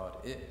who God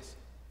is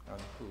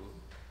and who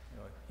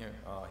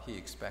he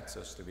expects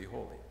us to be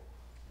holy.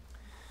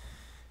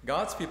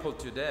 God's people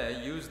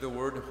today use the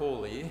word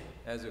holy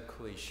as a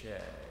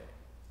cliche.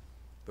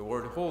 The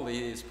word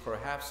holy is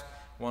perhaps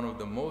one of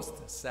the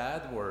most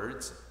sad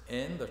words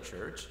in the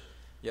church,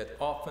 yet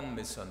often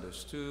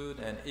misunderstood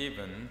and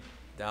even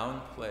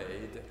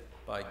downplayed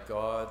by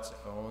God's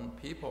own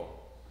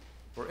people.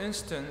 For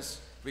instance,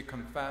 we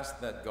confess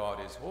that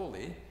God is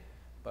holy,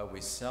 but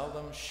we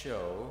seldom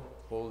show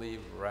holy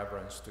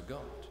reverence to God.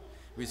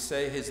 We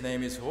say his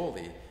name is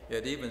holy,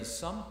 yet even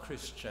some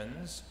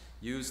Christians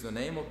use the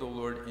name of the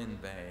Lord in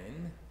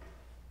vain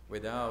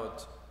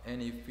without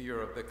any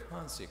fear of the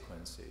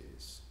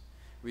consequences.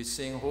 We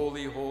sing,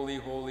 "Holy, holy,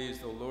 holy is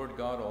the Lord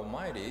God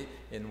Almighty"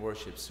 in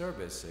worship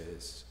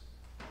services.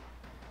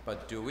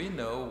 But do we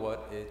know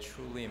what it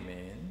truly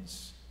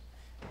means?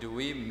 Do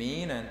we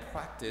mean and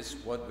practice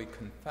what we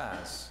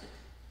confess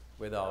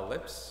with our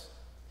lips?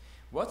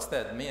 What's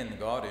that mean,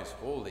 God is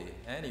holy,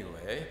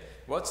 anyway?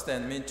 What's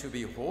that mean to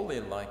be holy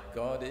like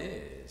God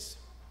is?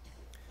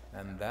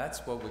 And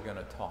that's what we're going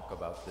to talk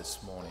about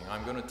this morning.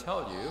 I'm going to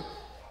tell you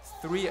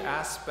 3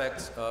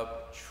 aspects of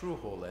true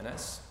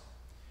holiness,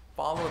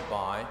 followed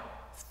by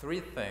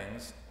 3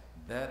 things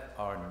that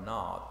are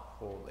not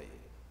holy.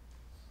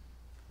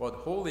 What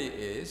holy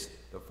is,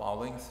 the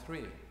following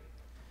 3.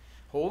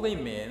 Holy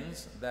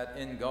means that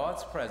in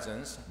God's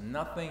presence,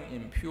 nothing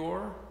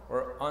impure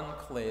or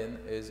unclean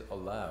is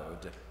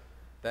allowed.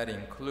 That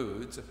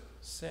includes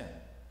sin.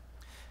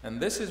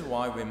 And this is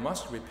why we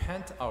must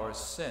repent our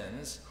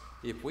sins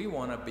if we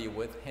want to be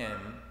with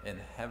Him in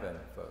heaven,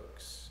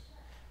 folks.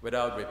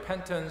 Without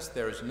repentance,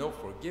 there is no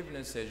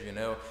forgiveness, as you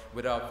know.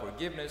 Without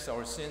forgiveness,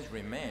 our sins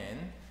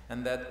remain,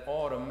 and that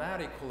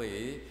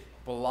automatically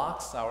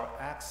blocks our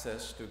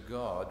access to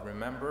God.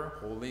 Remember,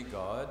 holy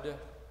God,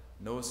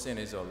 no sin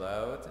is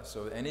allowed.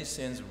 So any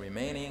sins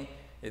remaining,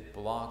 it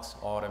blocks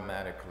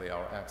automatically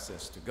our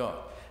access to God.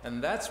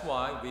 And that's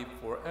why we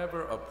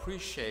forever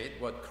appreciate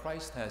what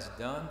Christ has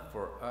done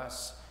for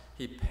us.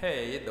 He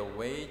paid the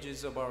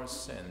wages of our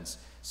sins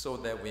so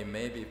that we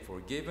may be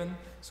forgiven,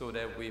 so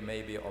that we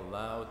may be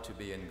allowed to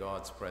be in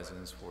God's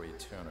presence for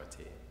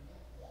eternity.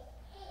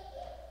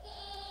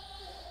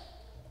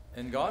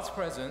 In God's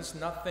presence,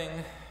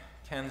 nothing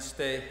can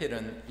stay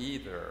hidden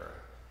either.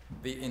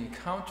 The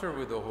encounter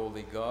with the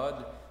Holy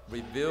God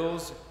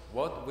reveals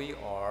what we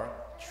are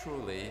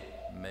truly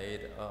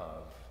made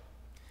of.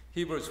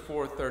 Hebrews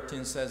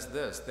 4:13 says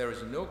this, "There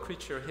is no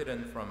creature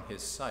hidden from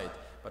His sight,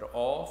 but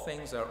all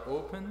things are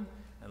open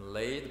and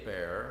laid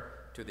bare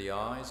to the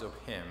eyes of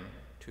Him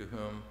to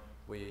whom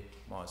we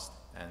must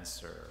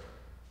answer."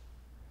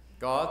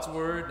 God's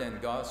word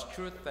and God's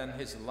truth and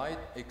His light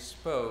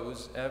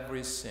expose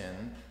every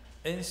sin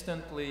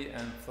instantly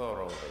and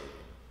thoroughly.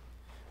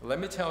 Let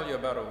me tell you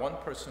about one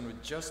person who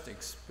just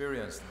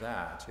experienced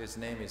that. His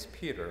name is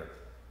Peter,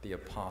 the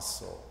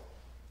apostle.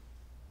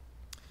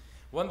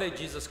 One day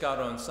Jesus got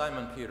on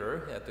Simon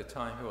Peter, at the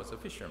time he was a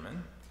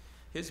fisherman,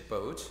 his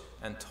boat,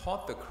 and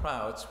taught the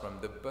crowds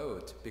from the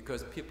boat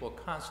because people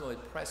constantly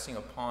pressing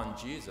upon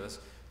Jesus.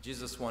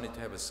 Jesus wanted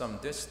to have some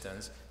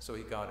distance, so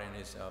he got in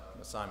his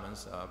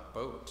Simon's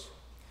boat.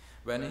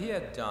 When he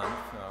had done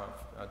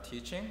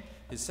teaching,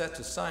 he said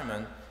to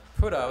Simon,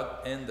 "Put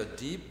out in the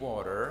deep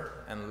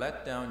water and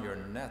let down your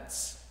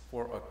nets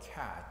for a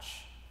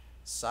catch."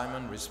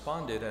 Simon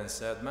responded and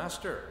said,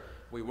 "Master,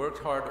 we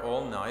worked hard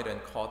all night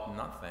and caught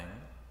nothing,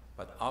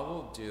 but I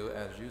will do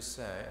as you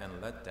say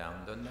and let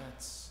down the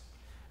nets."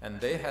 And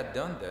they had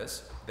done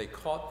this. They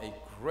caught a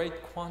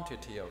great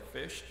quantity of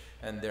fish,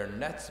 and their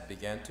nets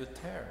began to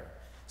tear.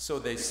 So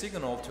they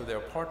signaled to their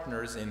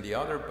partners in the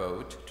other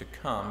boat to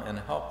come and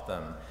help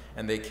them.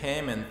 And they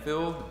came and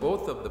filled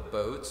both of the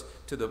boats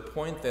to the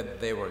point that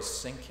they were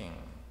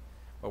sinking.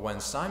 But when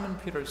Simon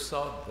Peter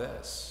saw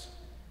this,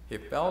 he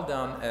fell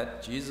down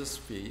at Jesus'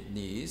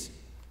 knees,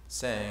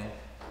 saying,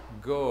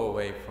 "Go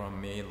away from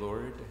me,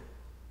 Lord,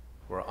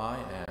 for I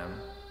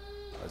am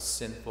a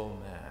sinful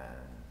man."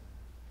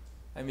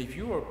 I mean, if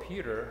you were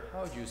Peter,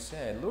 how would you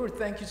say, "Lord,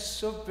 thank you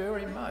so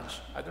very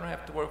much. I don't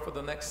have to work for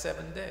the next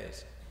 7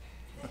 days."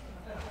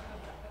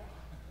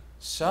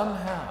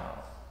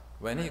 Somehow,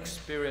 when he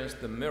experienced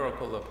the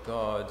miracle of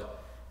God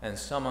and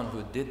someone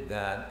who did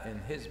that in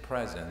his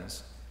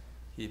presence,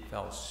 he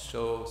felt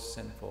so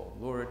sinful.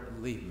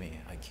 "Lord, leave me.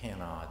 I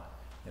cannot,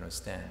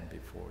 stand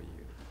before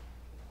you.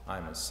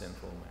 I'm a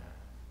sinful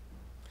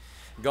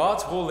man."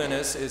 God's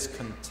holiness is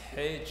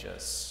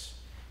contagious.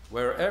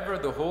 Wherever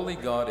the holy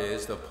God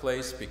is, the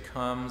place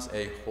becomes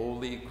a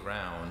holy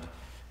ground.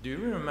 Do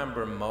you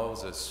remember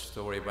Moses'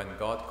 story when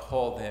God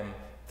called him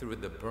through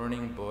the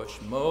burning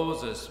bush?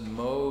 "Moses,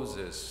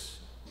 Moses."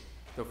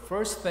 The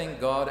first thing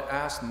God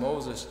asked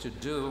Moses to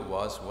do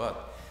was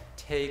what?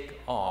 Take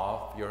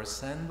off your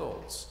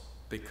sandals,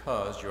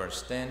 because you are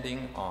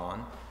standing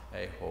on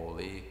a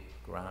holy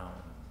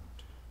ground.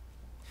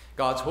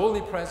 God's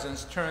holy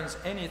presence turns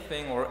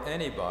anything or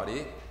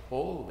anybody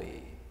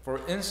holy. For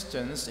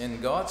instance,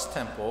 in God's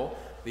temple,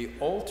 the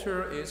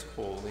altar is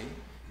holy.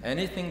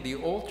 Anything the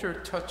altar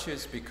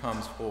touches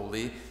becomes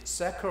holy.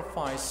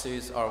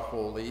 Sacrifices are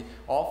holy.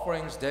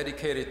 Offerings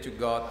dedicated to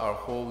God are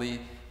holy.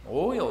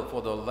 Oil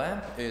for the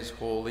lamp is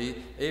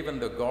holy. Even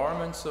the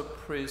garments of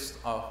priests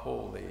are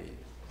holy.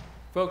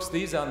 Folks,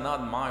 these are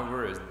not my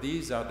words.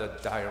 These are the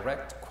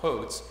direct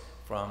quotes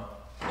from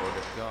the Word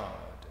of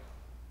God.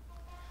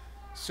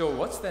 So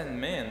what's that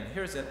mean?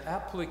 Here's an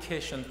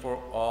application for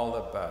all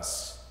of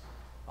us.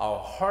 Our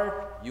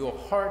heart, your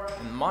heart,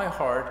 and my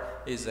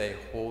heart is a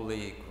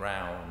holy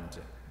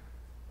ground.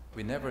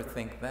 We never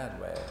think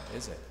that way,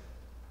 is it?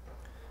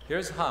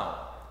 Here's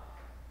how.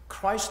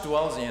 Christ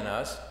dwells in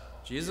us.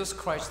 Jesus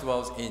Christ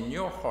dwells in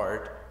your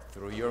heart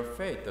through your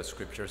faith, the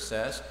scripture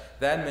says.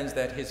 That means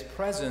that his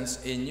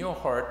presence in your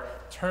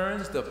heart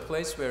turns the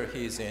place where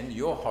he is in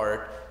your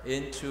heart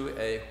into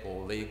a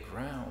holy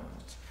ground.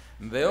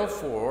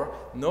 Therefore,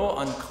 no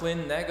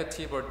unclean,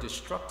 negative, or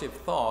destructive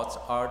thoughts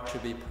are to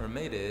be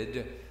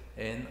permitted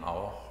in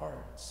our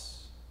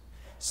hearts.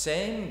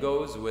 Same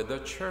goes with the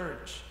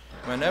church.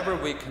 Whenever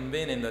we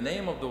convene in the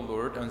name of the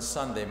Lord on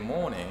Sunday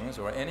mornings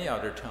or any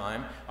other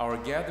time, our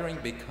gathering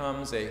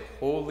becomes a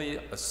holy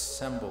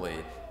assembly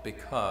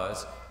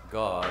because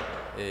God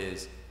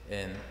is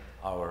in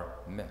our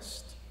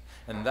midst.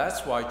 And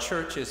that's why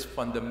church is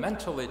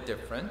fundamentally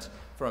different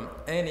from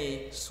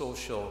any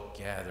social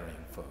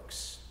gathering,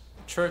 folks.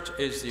 Church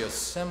is the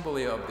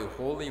assembly of the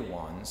holy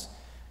ones.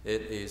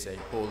 It is a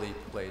holy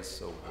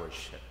place of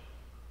worship.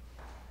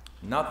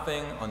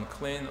 Nothing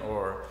unclean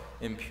or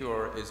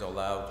impure is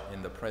allowed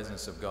in the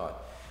presence of God.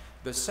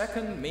 The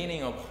second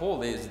meaning of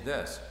holy is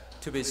this: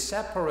 to be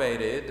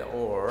separated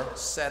or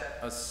set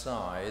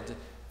aside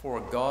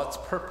for God's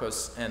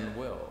purpose and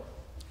will.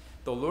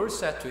 The Lord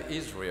said to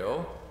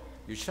Israel,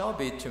 "You shall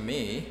be to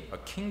me a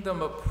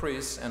kingdom of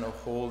priests and a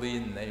holy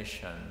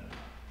nation."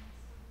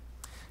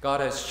 God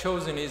has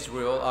chosen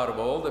Israel out of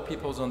all the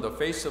peoples on the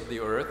face of the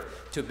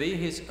earth to be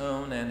his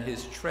own and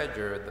his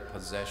treasured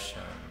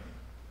possession.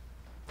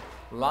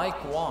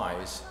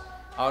 Likewise,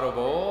 out of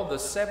all the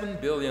 7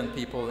 billion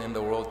people in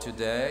the world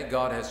today,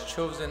 God has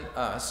chosen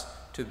us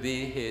to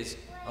be his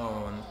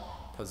own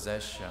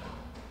possession.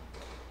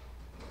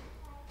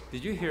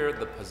 Did you hear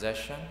the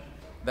possession?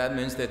 That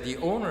means that the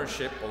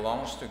ownership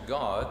belongs to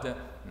God,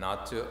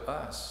 not to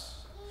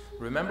us.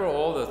 Remember,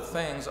 all the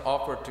things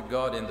offered to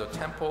God in the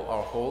temple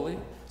are holy.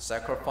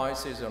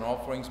 Sacrifices and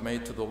offerings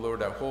made to the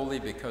Lord are holy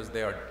because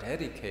they are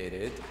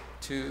dedicated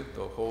to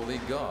the holy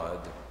God.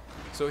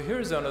 So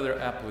here's another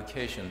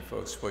application,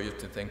 folks, for you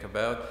to think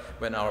about.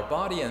 When our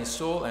body and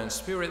soul and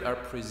spirit are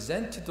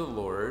presented to the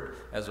Lord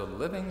as a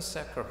living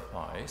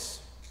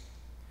sacrifice,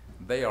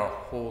 they are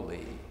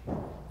holy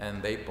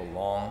and they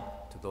belong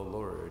to the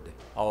Lord.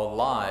 Our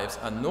lives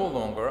are no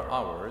longer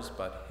ours,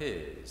 but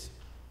his.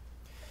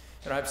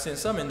 And I've seen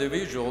some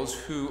individuals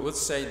who would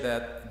say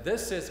that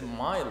this is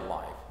my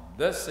life,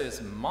 this is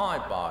my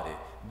body,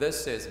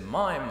 this is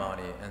my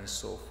money, and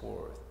so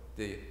forth.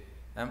 The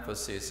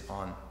emphasis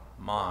on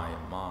mine.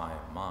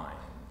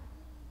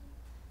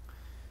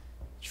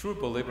 True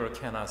believer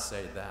cannot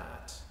say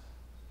that.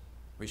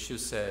 We should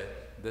say,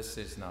 this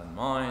is not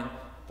mine,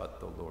 but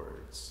the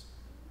Lord's.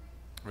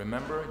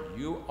 Remember,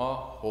 you are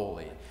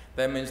holy.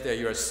 That means that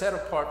you're set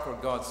apart for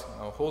God's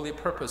holy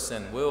purpose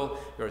and will.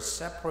 You're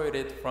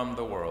separated from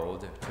the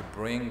world to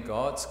bring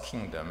God's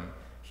kingdom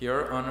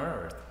here on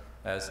earth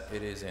as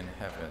it is in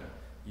heaven.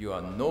 You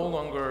are no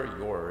longer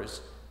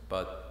yours,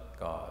 but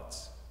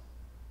God's.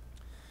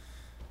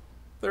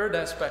 Third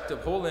aspect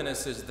of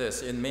holiness is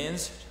this.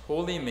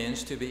 Holy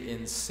means to be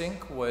in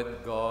sync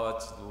with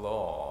God's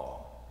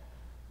law.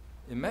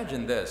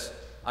 Imagine this.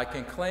 I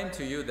can claim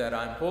to you that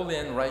I'm holy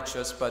and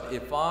righteous, but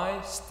if I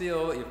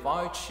steal, if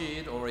I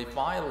cheat, or if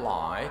I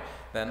lie,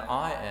 then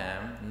I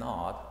am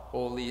not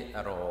holy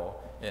at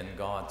all in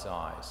God's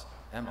eyes,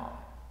 am I?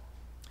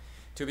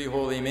 To be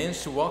holy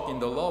means to walk in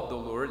the law of the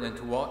Lord and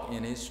to walk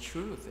in his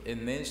truth.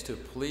 It means to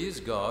please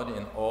God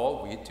in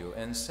all we do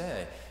and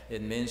say.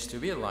 It means to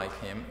be like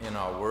him in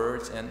our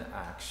words and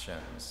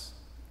actions.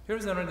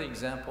 Here's another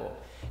example.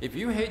 If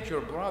you hate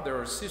your brother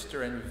or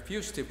sister and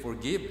refuse to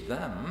forgive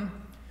them,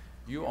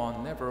 you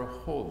are never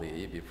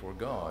holy before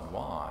God.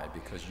 Why?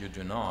 Because you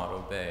do not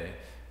obey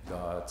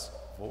God's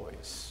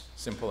voice.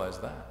 Simple as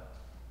that.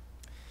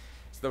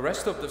 So the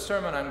rest of the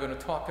sermon, I'm going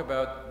to talk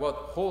about what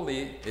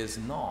holy is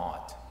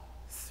not.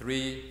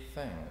 3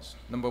 things.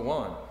 Number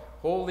 1,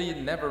 holy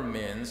never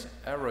means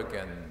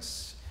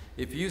arrogance.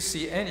 If you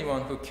see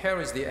anyone who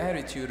carries the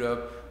attitude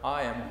of,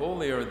 I am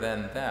holier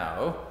than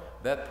thou,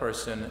 that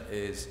person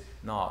is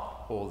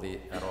not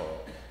holy at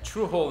all.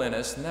 True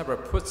holiness never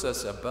puts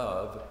us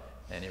above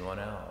anyone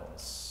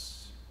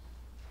else.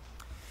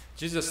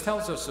 Jesus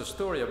tells us a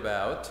story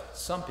about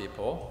some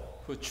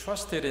people who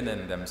trusted in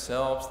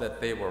themselves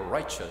that they were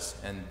righteous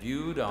and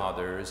viewed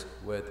others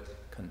with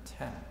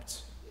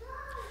contempt.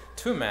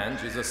 2 men,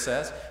 Jesus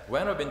says,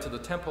 went up into the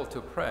temple to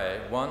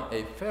pray, one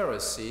a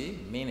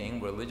Pharisee, meaning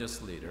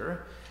religious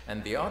leader,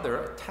 and the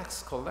other a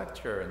tax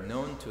collector,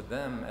 known to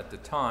them at the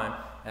time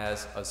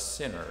as a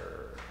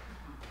sinner.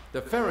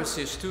 The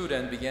Pharisee stood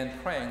and began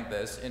praying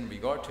this in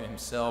regard to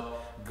himself,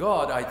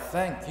 God, I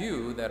thank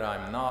you that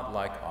I'm not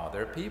like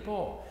other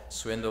people,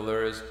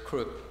 swindlers,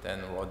 crooks,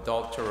 and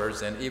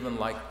adulterers, and even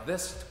like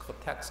this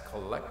tax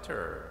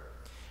collector.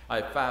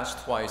 I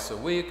fast twice a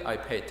week, I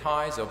pay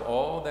tithes of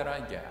all that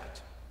I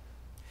get.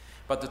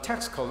 But the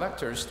tax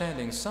collector,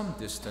 standing some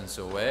distance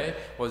away,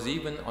 was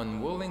even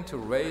unwilling to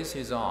raise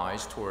his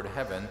eyes toward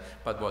heaven,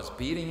 but was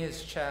beating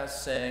his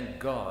chest, saying,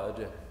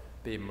 God,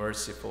 be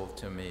merciful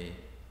to me,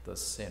 the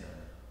sinner.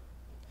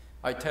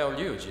 I tell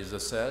you,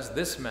 Jesus says,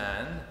 this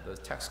man, the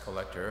tax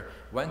collector,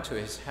 went to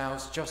his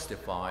house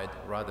justified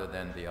rather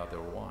than the other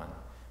one.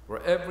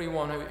 For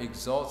everyone who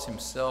exalts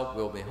himself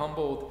will be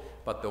humbled,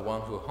 but the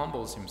one who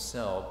humbles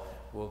himself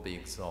will be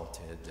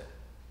exalted.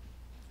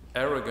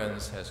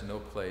 Arrogance has no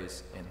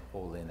place in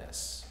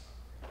holiness.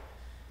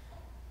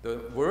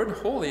 The word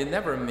holy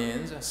never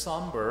means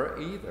somber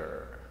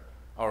either.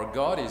 Our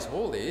God is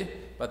holy,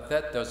 but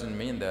that doesn't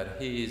mean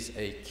that he is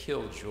a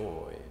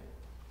killjoy.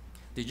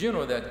 Did you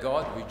know that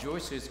God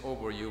rejoices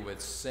over you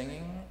with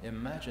singing?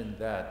 Imagine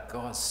that,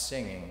 God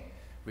singing,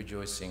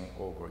 rejoicing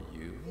over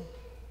you.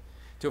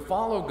 To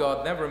follow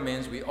God never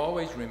means we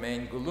always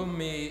remain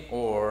gloomy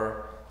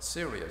or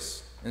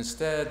serious.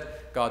 Instead,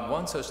 God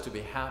wants us to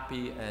be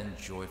happy and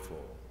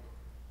joyful.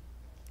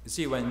 You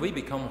see, when we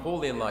become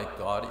holy like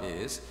God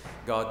is,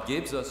 God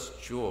gives us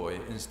joy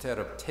instead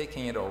of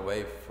taking it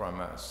away from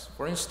us.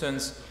 For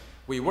instance,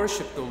 we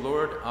worship the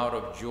Lord out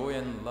of joy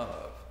and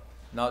love,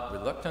 not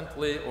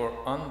reluctantly or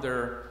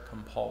under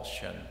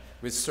compulsion.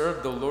 We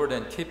serve the Lord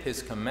and keep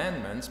his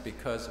commandments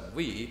because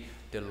we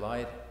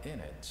delight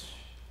in it.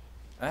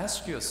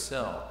 Ask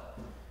yourself,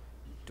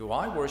 do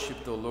I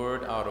worship the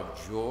Lord out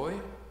of joy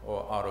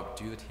or out of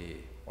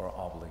duty or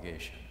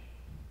obligation?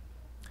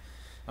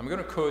 I'm going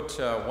to quote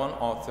one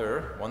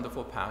author,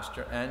 wonderful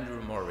pastor,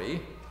 Andrew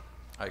Murray.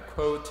 I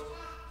quote,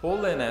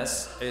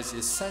 "Holiness is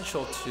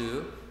essential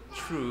to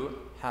true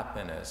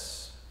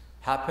happiness.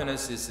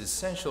 Happiness is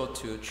essential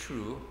to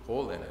true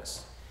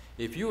holiness.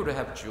 If you were to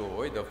have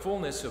joy, the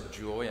fullness of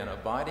joy and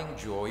abiding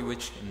joy,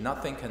 which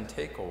nothing can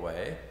take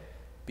away,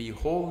 be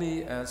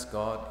holy as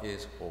God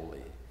is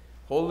holy.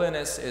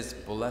 Holiness is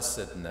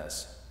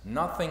blessedness.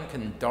 Nothing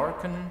can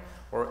darken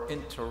or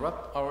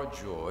interrupt our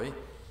joy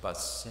but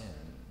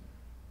sin."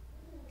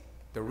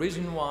 The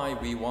reason why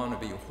we want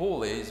to be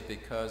holy is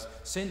because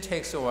sin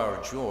takes away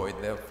our joy.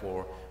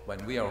 Therefore,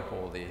 when we are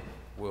holy,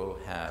 we'll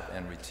have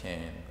and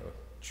retain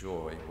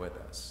joy with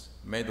us.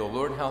 May the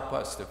Lord help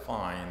us to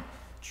find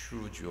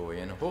true joy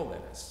in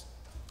holiness.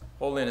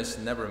 Holiness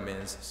never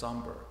means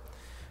somber.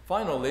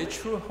 Finally,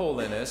 true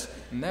holiness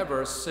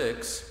never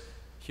seeks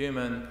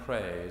human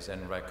praise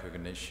and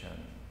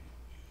recognition.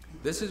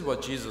 This is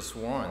what Jesus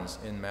warns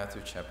in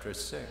Matthew chapter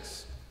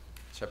 6.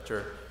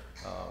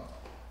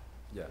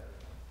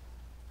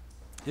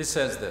 He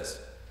says this,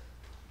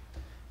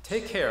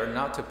 "Take care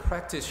not to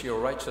practice your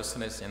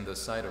righteousness in the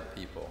sight of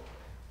people,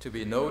 to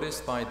be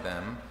noticed by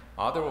them.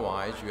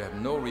 Otherwise, you have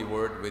no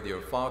reward with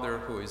your Father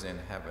who is in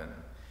heaven.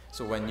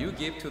 So when you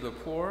give to the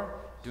poor,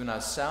 do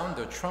not sound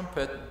the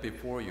trumpet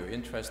before you."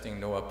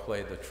 Interesting, Noah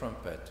played the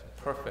trumpet.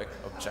 Perfect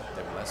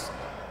objective lesson.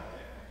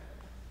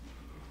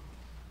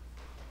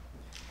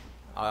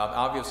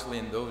 Obviously,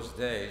 in those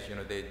days,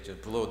 they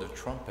just blow the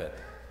trumpet.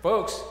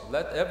 Folks,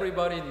 let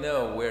everybody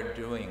know we're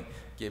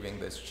giving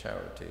these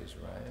charities,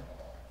 right?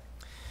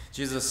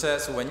 Jesus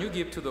says, "When you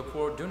give to the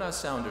poor, do not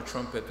sound the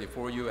trumpet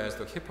before you as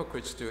the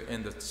hypocrites do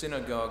in the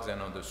synagogues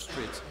and on the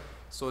streets,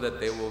 so that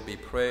they will be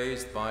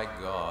praised by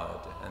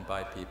God and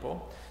by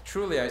people.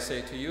 Truly I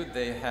say to you,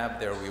 they have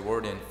their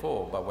reward in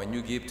full. But when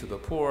you give to the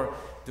poor,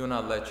 do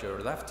not let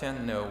your left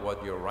hand know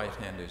what your right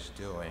hand is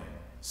doing,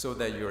 so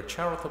that your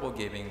charitable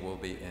giving will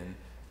be in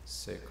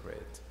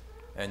secret.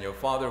 And your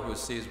Father who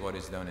sees what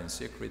is done in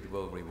secret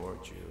will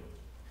reward you.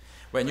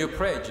 When you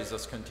pray,"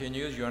 Jesus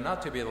continues, "you are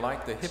not to be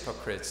like the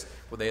hypocrites,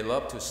 for they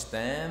love to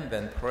stand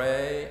and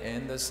pray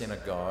in the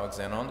synagogues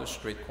and on the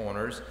street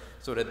corners,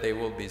 so that they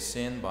will be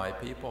seen by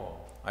people.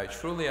 I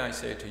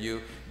say to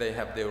you, they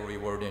have their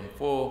reward in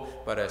full.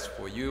 But as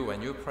for you,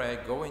 when you pray,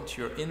 go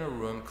into your inner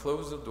room,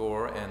 close the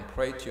door, and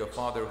pray to your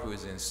Father who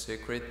is in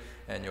secret,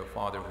 and your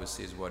Father who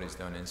sees what is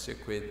done in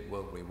secret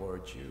will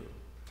reward you.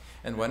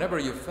 And whenever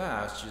you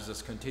fast,"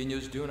 Jesus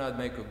continues, "do not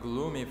make a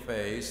gloomy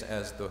face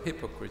as the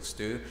hypocrites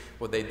do,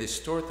 for they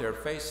distort their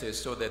faces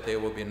so that they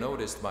will be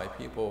noticed by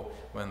people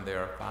when they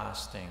are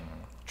fasting.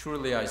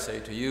 Truly I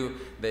say to you,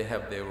 they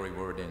have their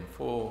reward in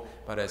full.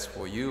 But as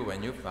for you,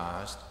 when you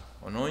fast,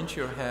 anoint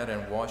your head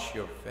and wash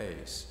your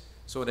face,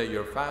 so that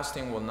your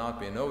fasting will not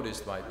be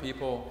noticed by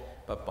people,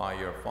 but by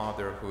your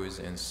Father who is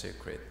in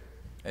secret.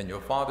 And your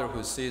Father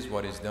who sees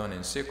what is done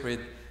in secret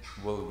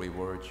will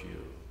reward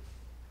you."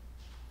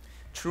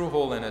 True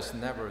holiness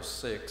never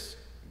seeks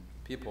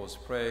people's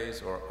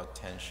praise or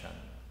attention.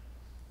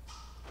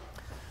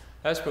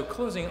 As for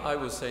closing, I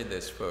will say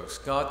this, folks.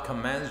 God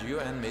commands you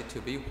and me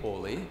to be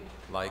holy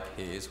like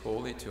he is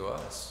holy to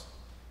us.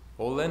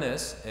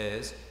 Holiness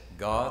is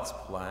God's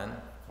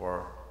plan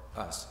for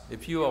us.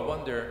 If you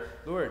wonder,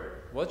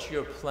 "Lord, what's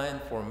your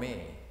plan for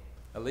me?"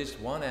 At least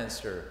one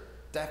answer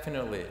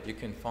definitely you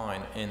can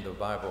find in the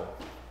Bible.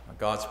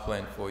 God's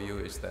plan for you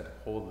is that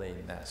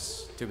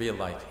holiness, to be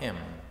like him.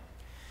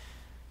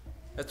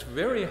 It's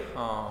very,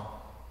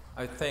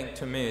 I think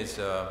to me, it's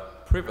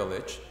a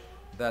privilege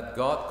that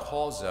God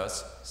calls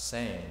us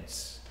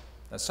saints.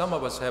 Now, some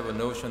of us have a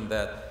notion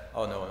that,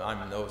 "Oh no,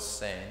 I'm no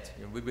saint."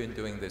 We've been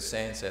doing the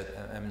saints at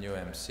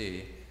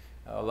MUMC.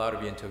 A lot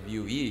of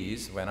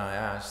interviewees, when I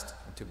asked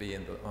to be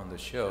on the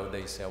show,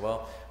 they say,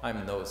 "Well,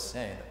 I'm no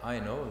saint." I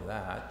know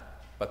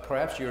that, but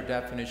perhaps your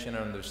definition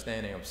and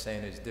understanding of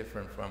saint is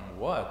different from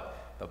what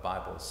the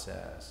Bible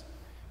says.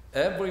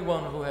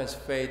 Everyone who has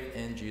faith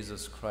in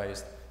Jesus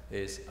Christ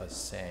is a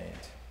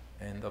saint.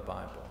 in the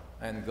Bible.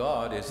 And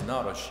God is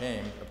not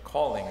ashamed of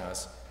calling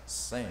us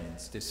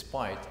saints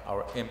despite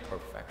our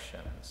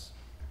imperfections.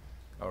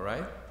 All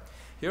right?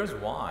 Here's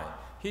why.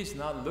 He's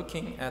not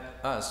looking at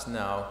us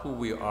now, who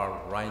we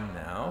are right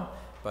now,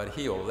 but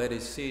he already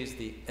sees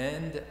the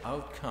end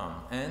outcome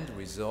and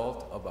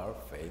result of our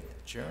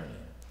faith journey.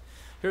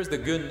 Here's the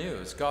good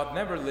news. God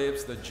never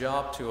leaves the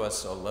job to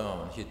us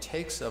alone. He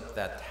takes up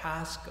that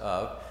task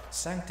of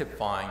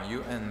sanctifying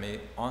you and me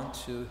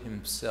onto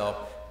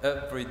himself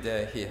every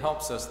day. He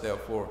helps us,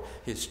 therefore.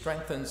 He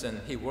strengthens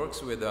and he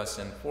works with us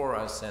and for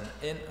us and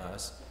in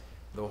us.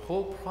 The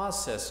whole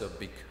process of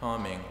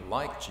becoming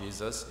like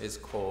Jesus is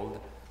called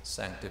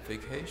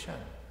sanctification.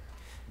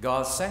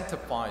 God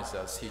sanctifies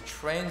us, he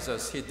trains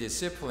us, he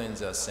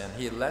disciplines us, and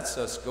he lets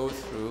us go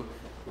through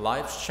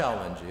life's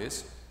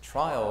challenges,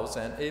 trials,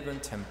 and even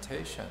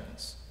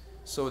temptations,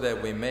 so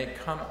that we may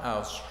come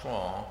out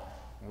strong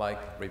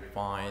like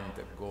refined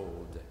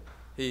gold.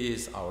 He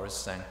is our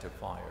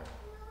sanctifier.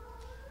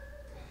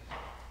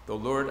 The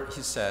Lord,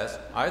 he says,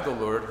 I, the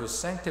Lord, who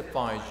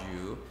sanctifies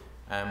you,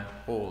 am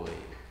holy.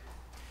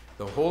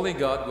 The holy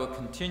God will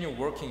continue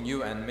working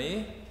you and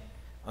me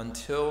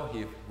until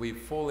we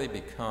fully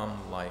become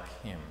like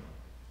him.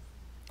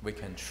 We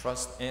can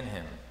trust in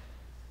him.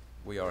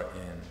 We are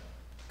in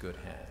good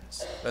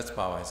hands. Let's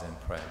bow our heads and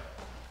pray.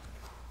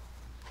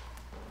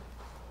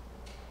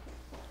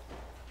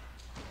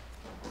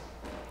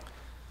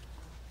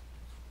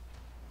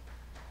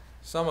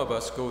 Some of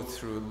us go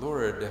through,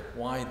 Lord,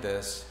 why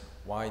this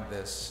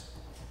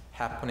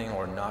happening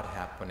or not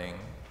happening?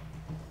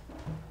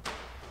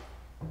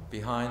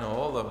 Behind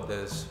all of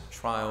these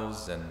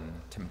trials and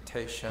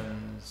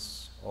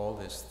temptations, all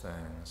these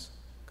things,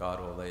 God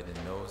already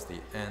knows the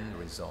end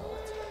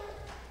result,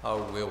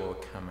 how we will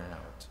come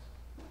out.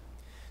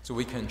 So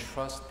we can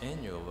trust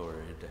in you,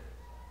 Lord,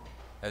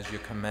 as you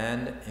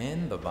command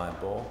in the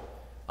Bible,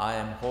 I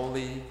am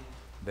holy,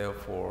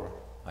 therefore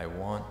I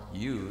want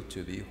you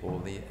to be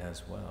holy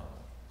as well.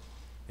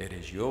 It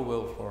is your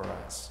will for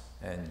us,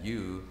 and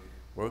you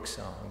work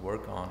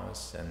on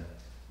us and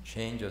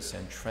change us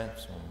and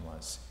transform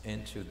us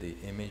into the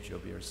image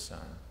of your Son.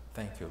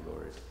 Thank you,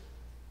 Lord.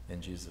 In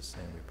Jesus'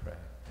 name we pray.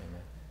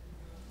 Amen.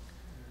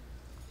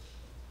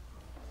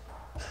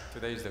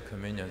 Today is the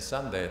Communion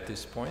Sunday. At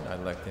this point,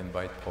 I'd like to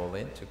invite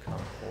Pauline to come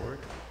forward.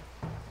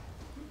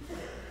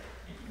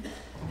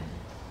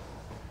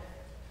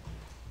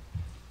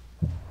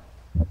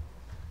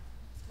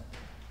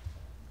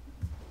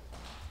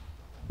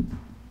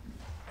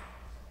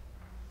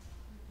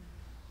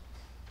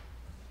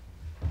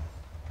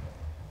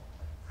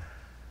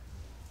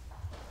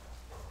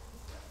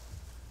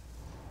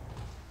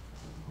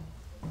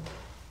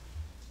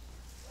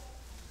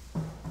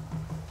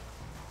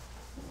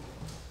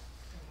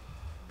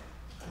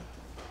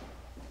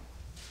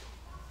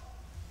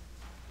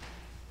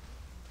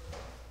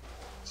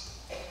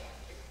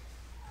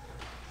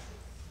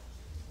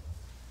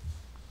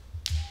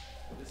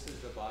 This is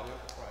the body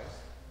of Christ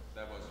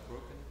that was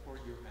broken for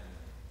you and me.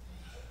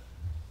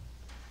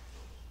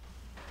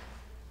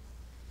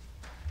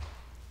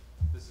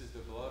 This is the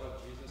blood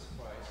of Jesus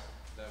Christ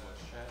that was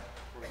shed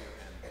for you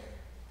and me.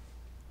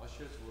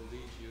 Ushers will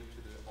lead you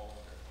to the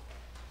altar.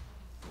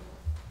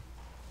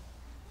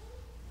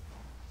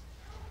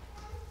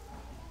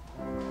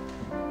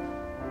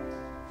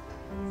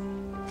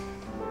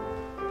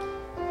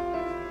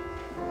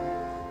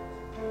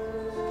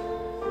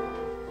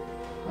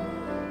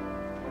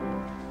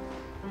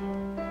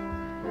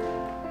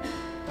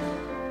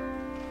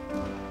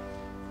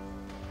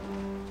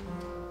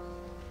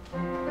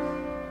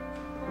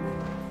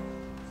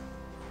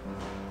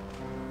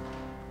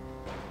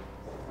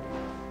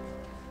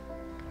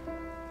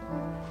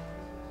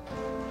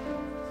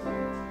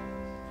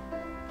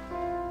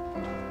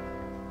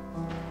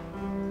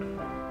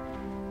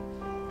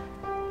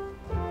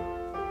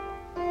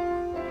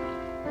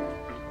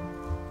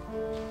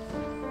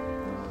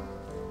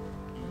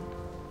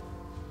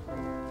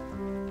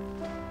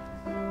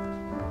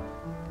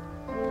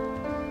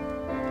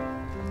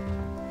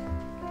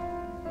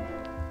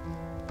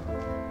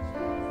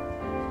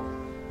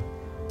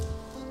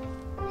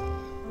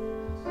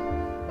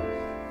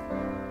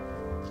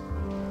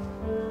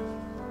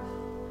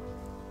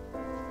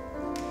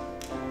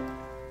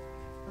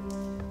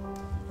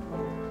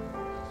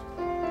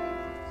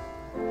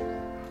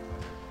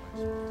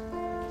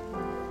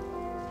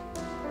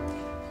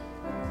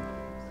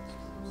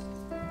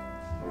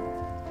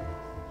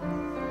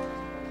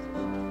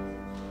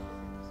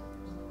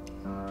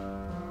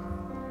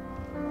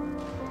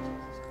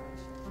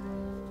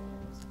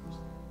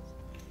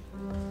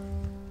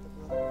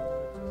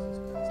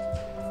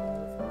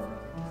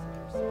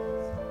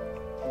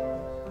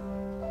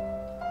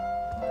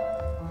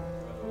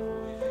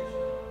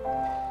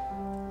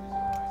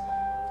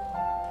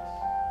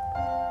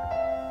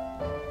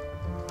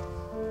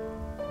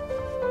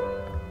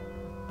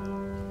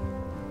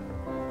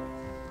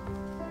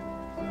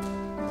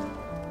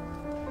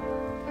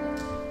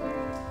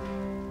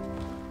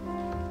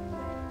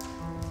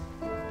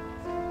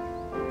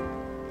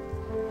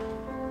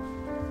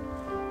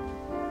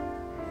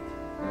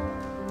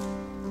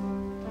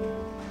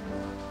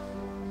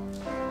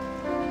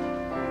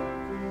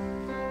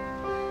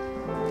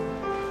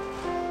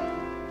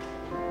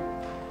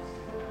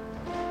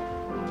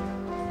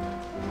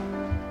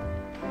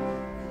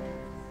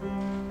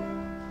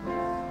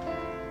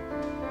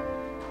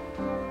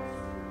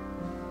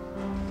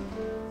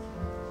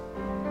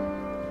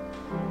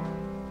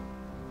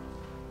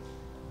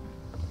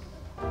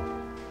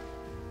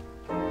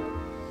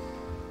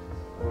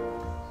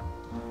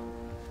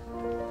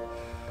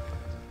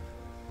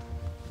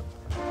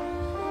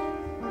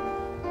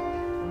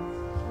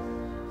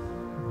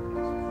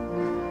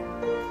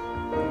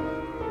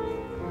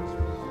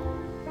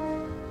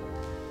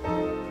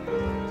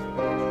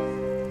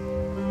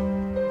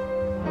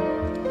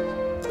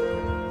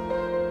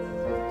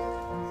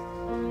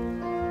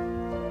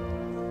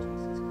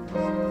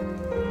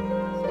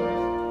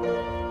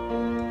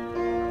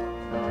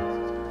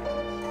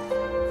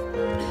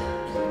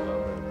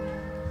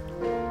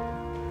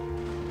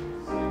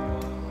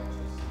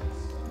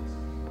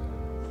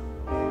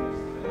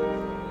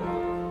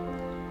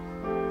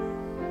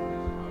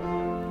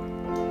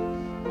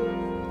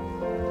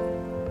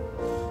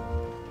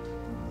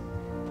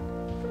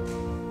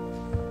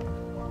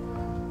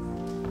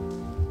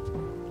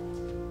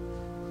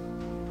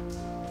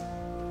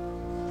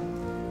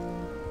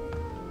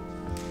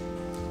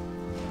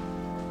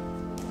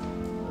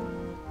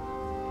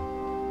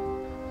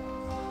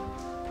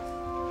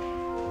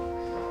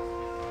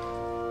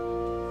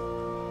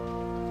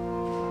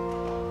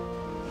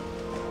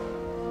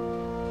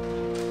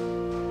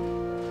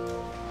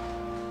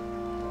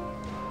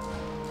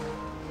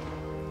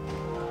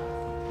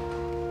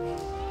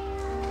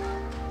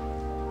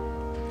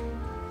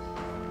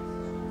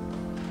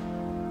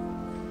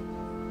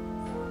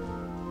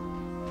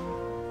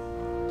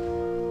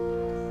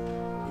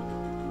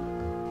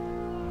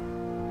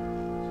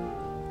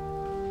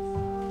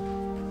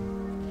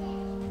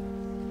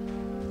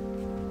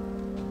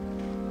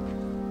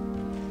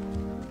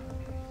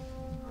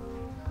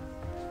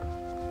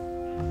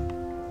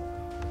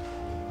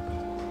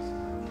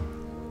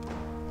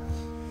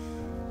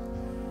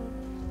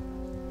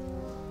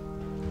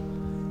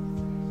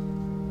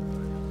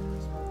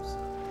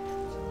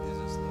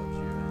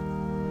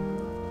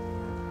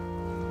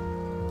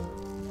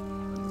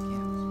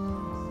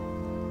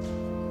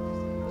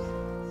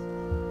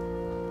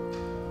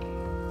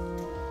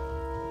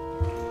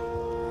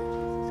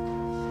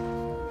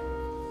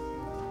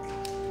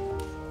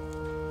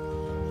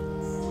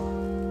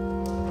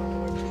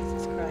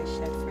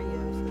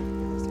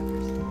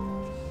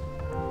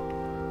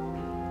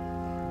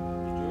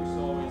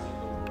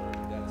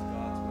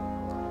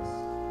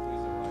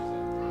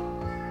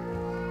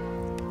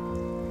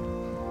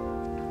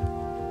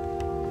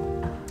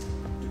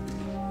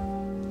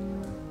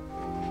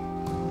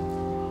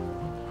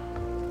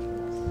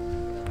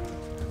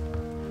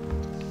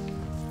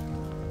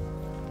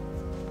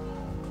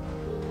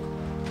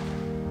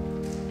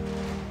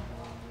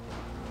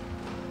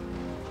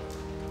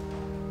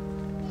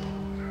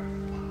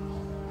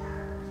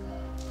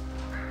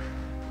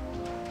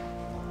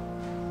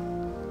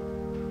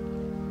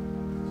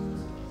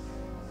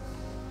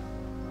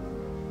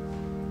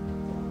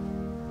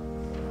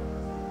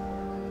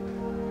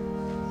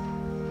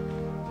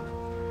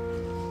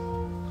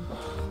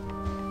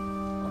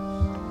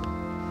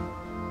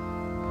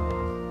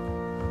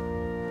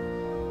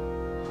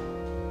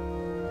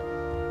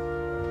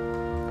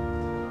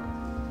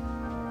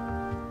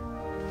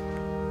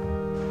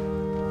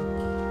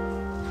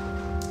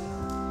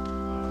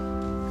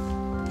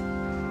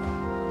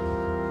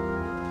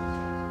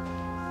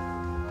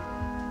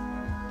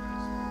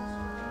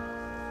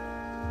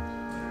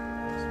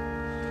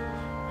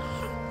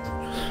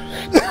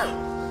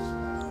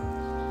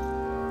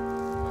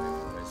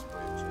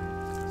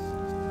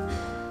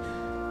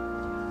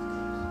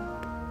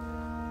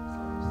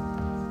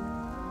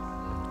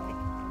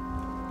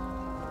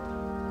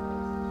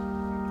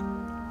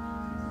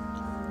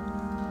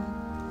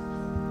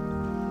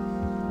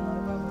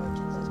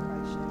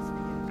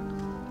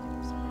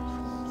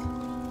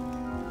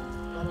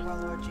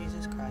 Lord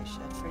Jesus Christ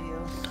shed for you.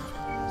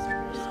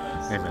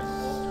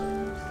 Amen.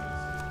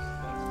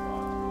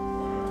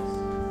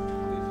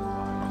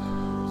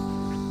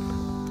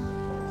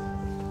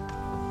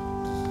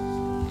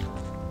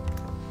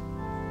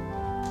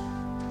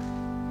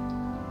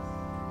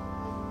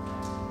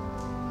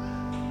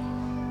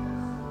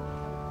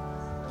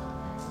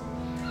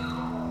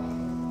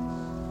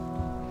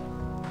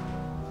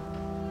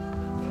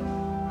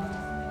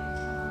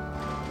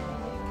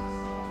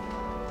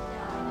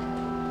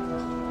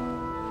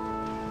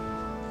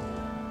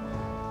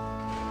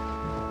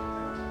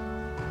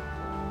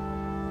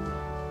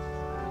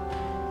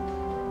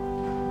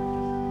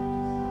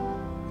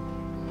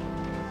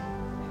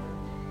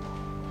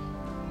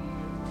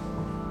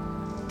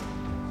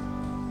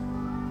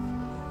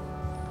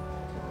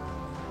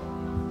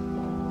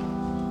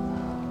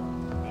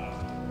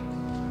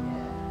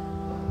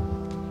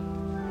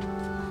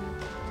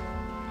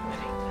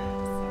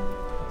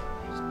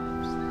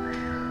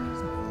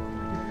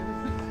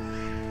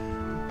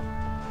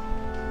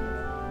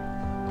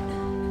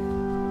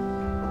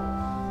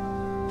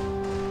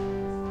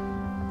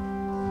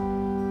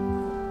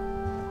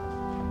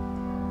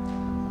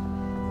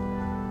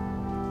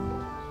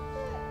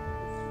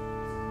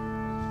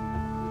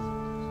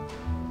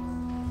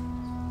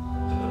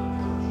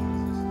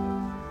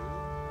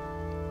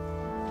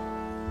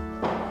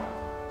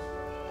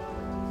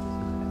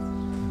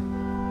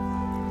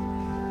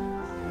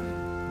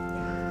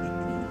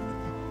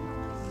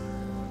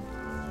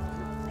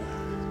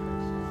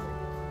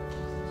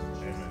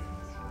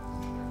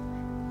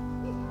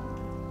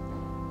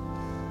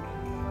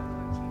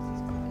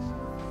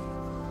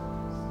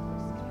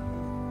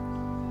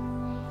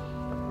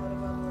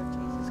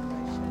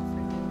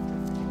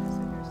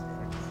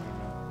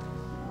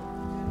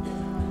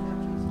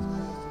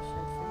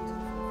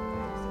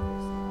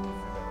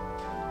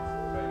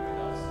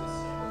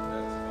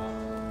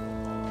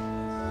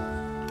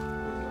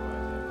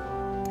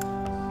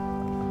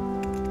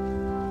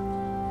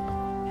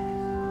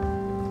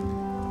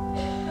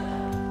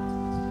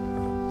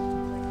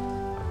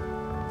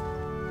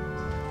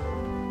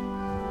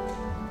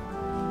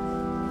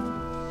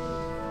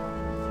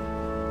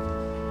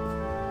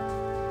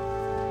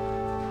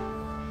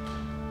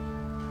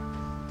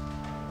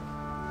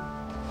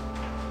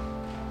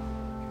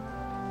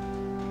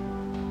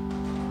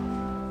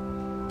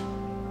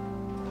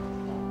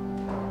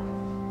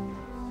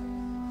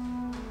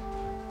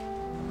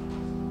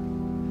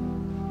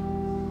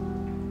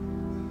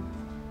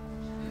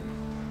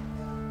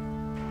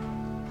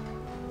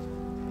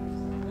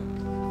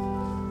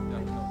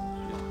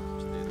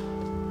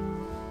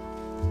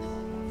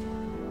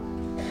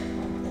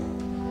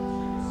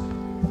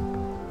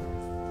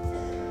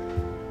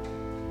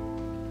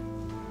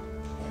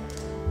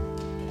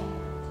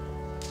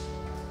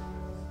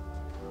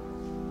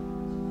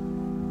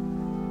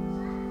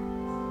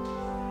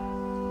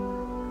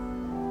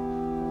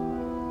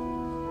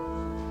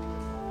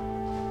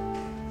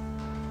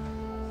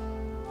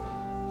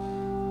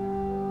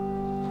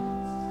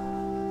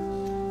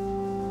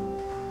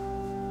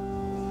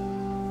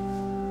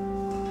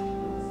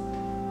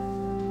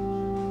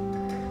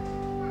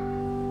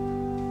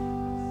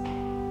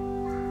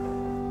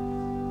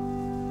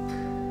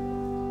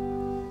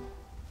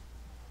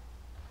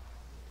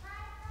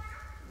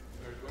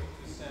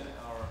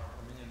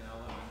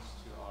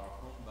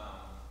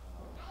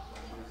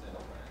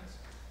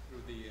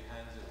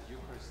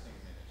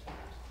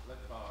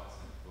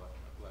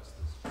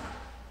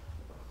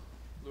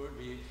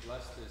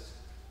 bless this,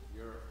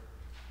 your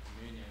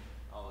communion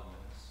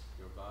elements,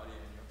 your body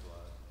and your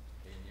blood,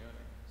 in your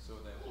name, so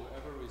that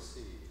whoever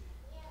receives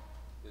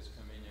this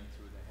communion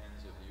through the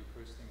hands of the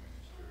Eucharistic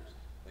ministers,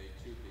 they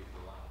too be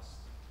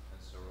blessed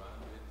and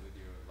surrounded with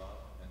your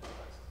love and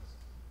presence.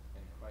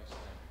 In Christ's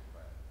name we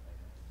pray.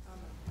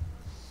 Amen.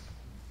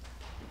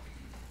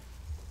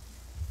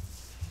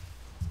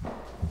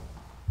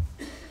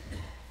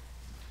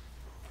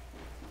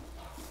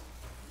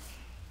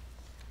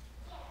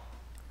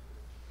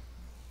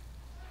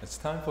 It's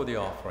time for the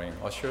offering.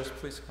 Ushers,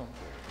 please come.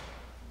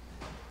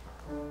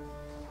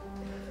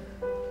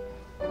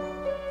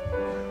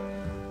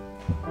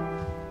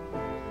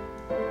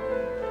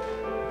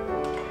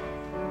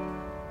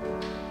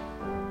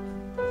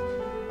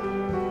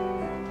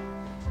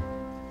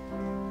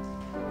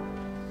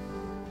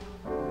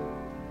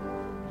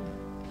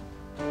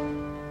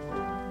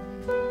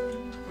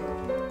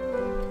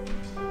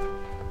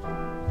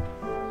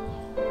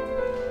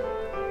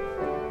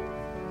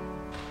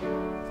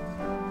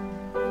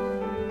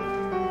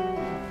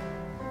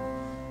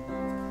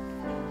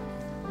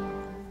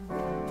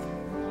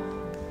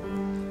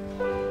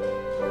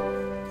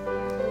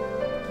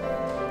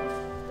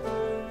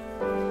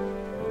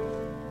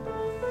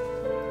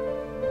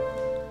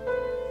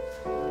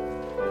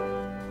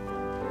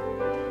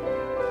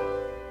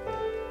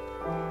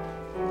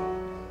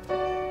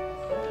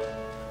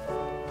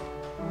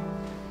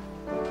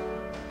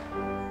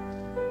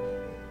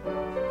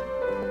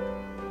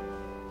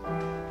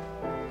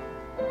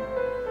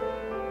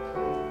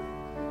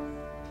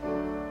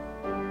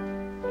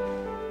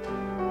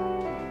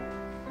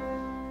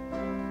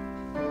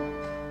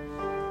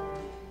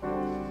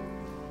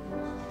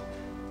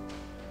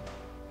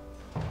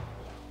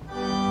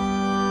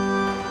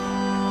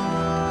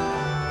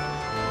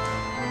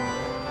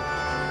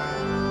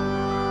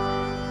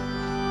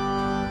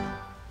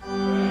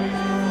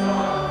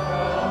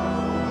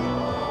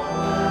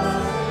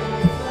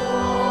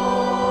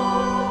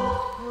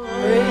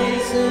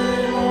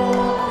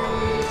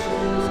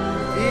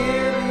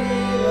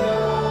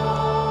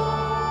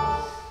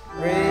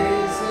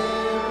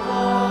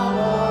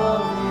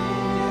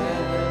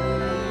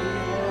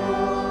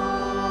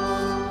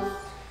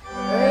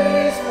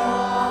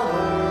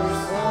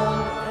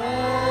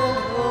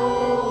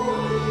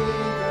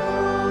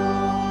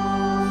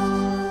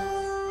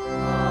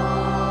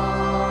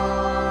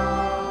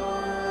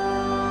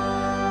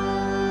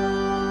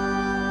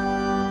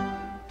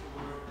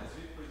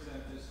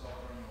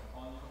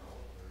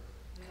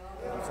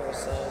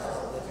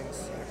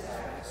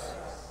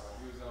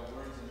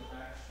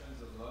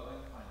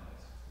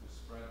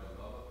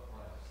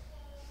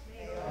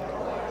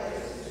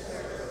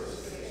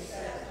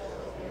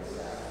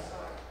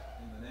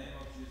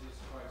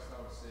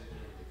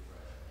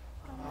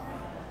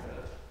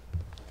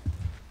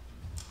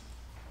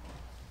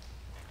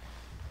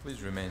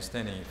 Please remain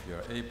standing if you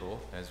are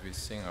able as we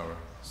sing our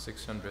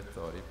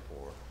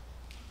 634.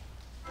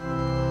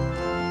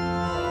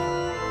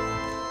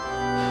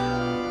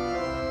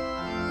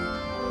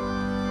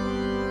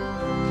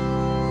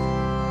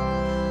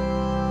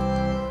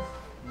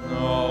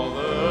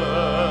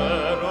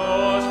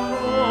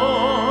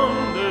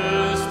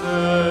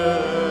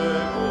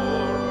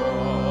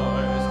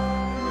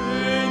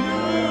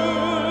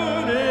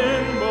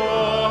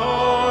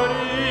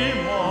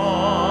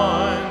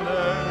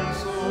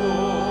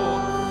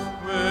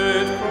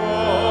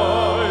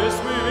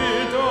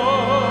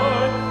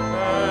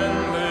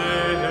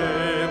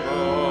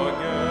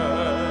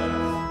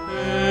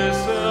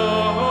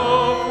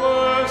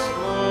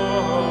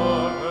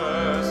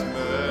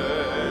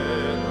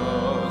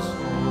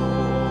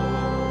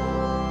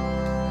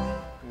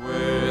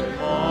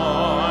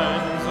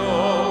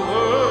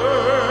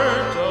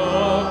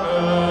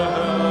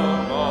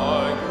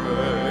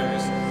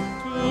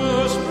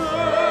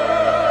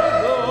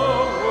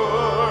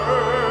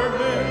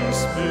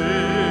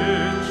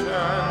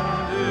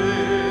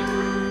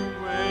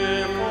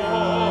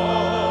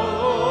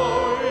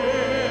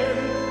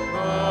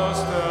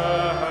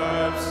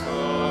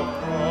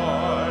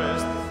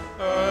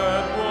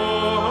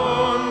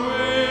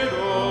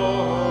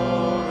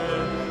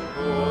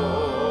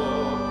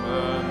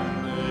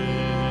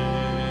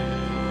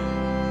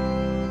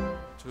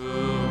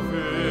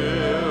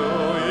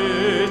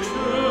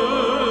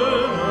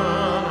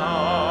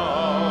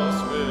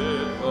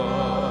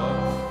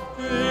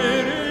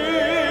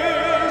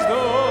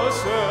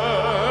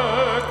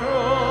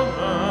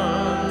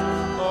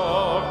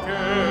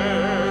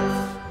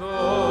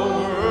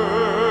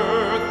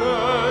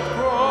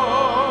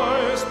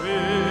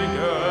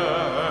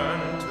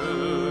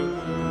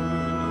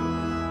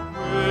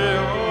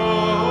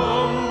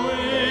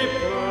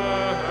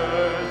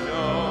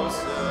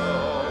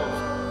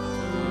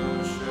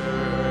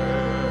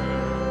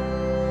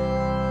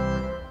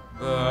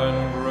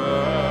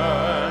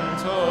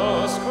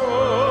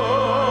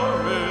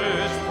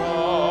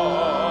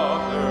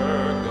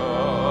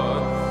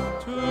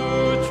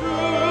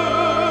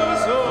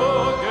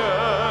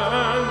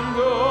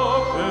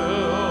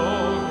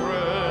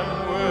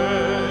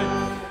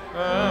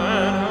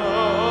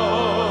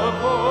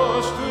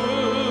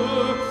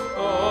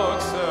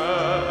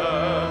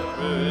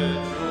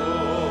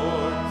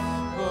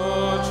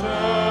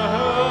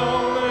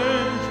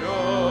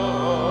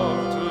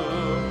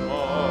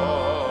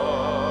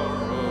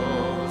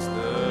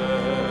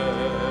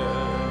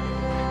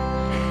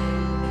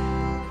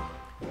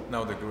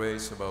 Now the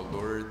grace of our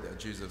Lord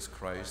Jesus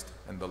Christ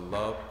and the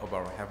love of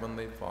our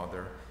Heavenly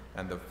Father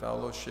and the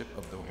fellowship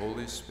of the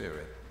Holy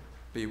Spirit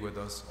be with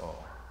us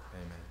all.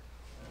 Amen.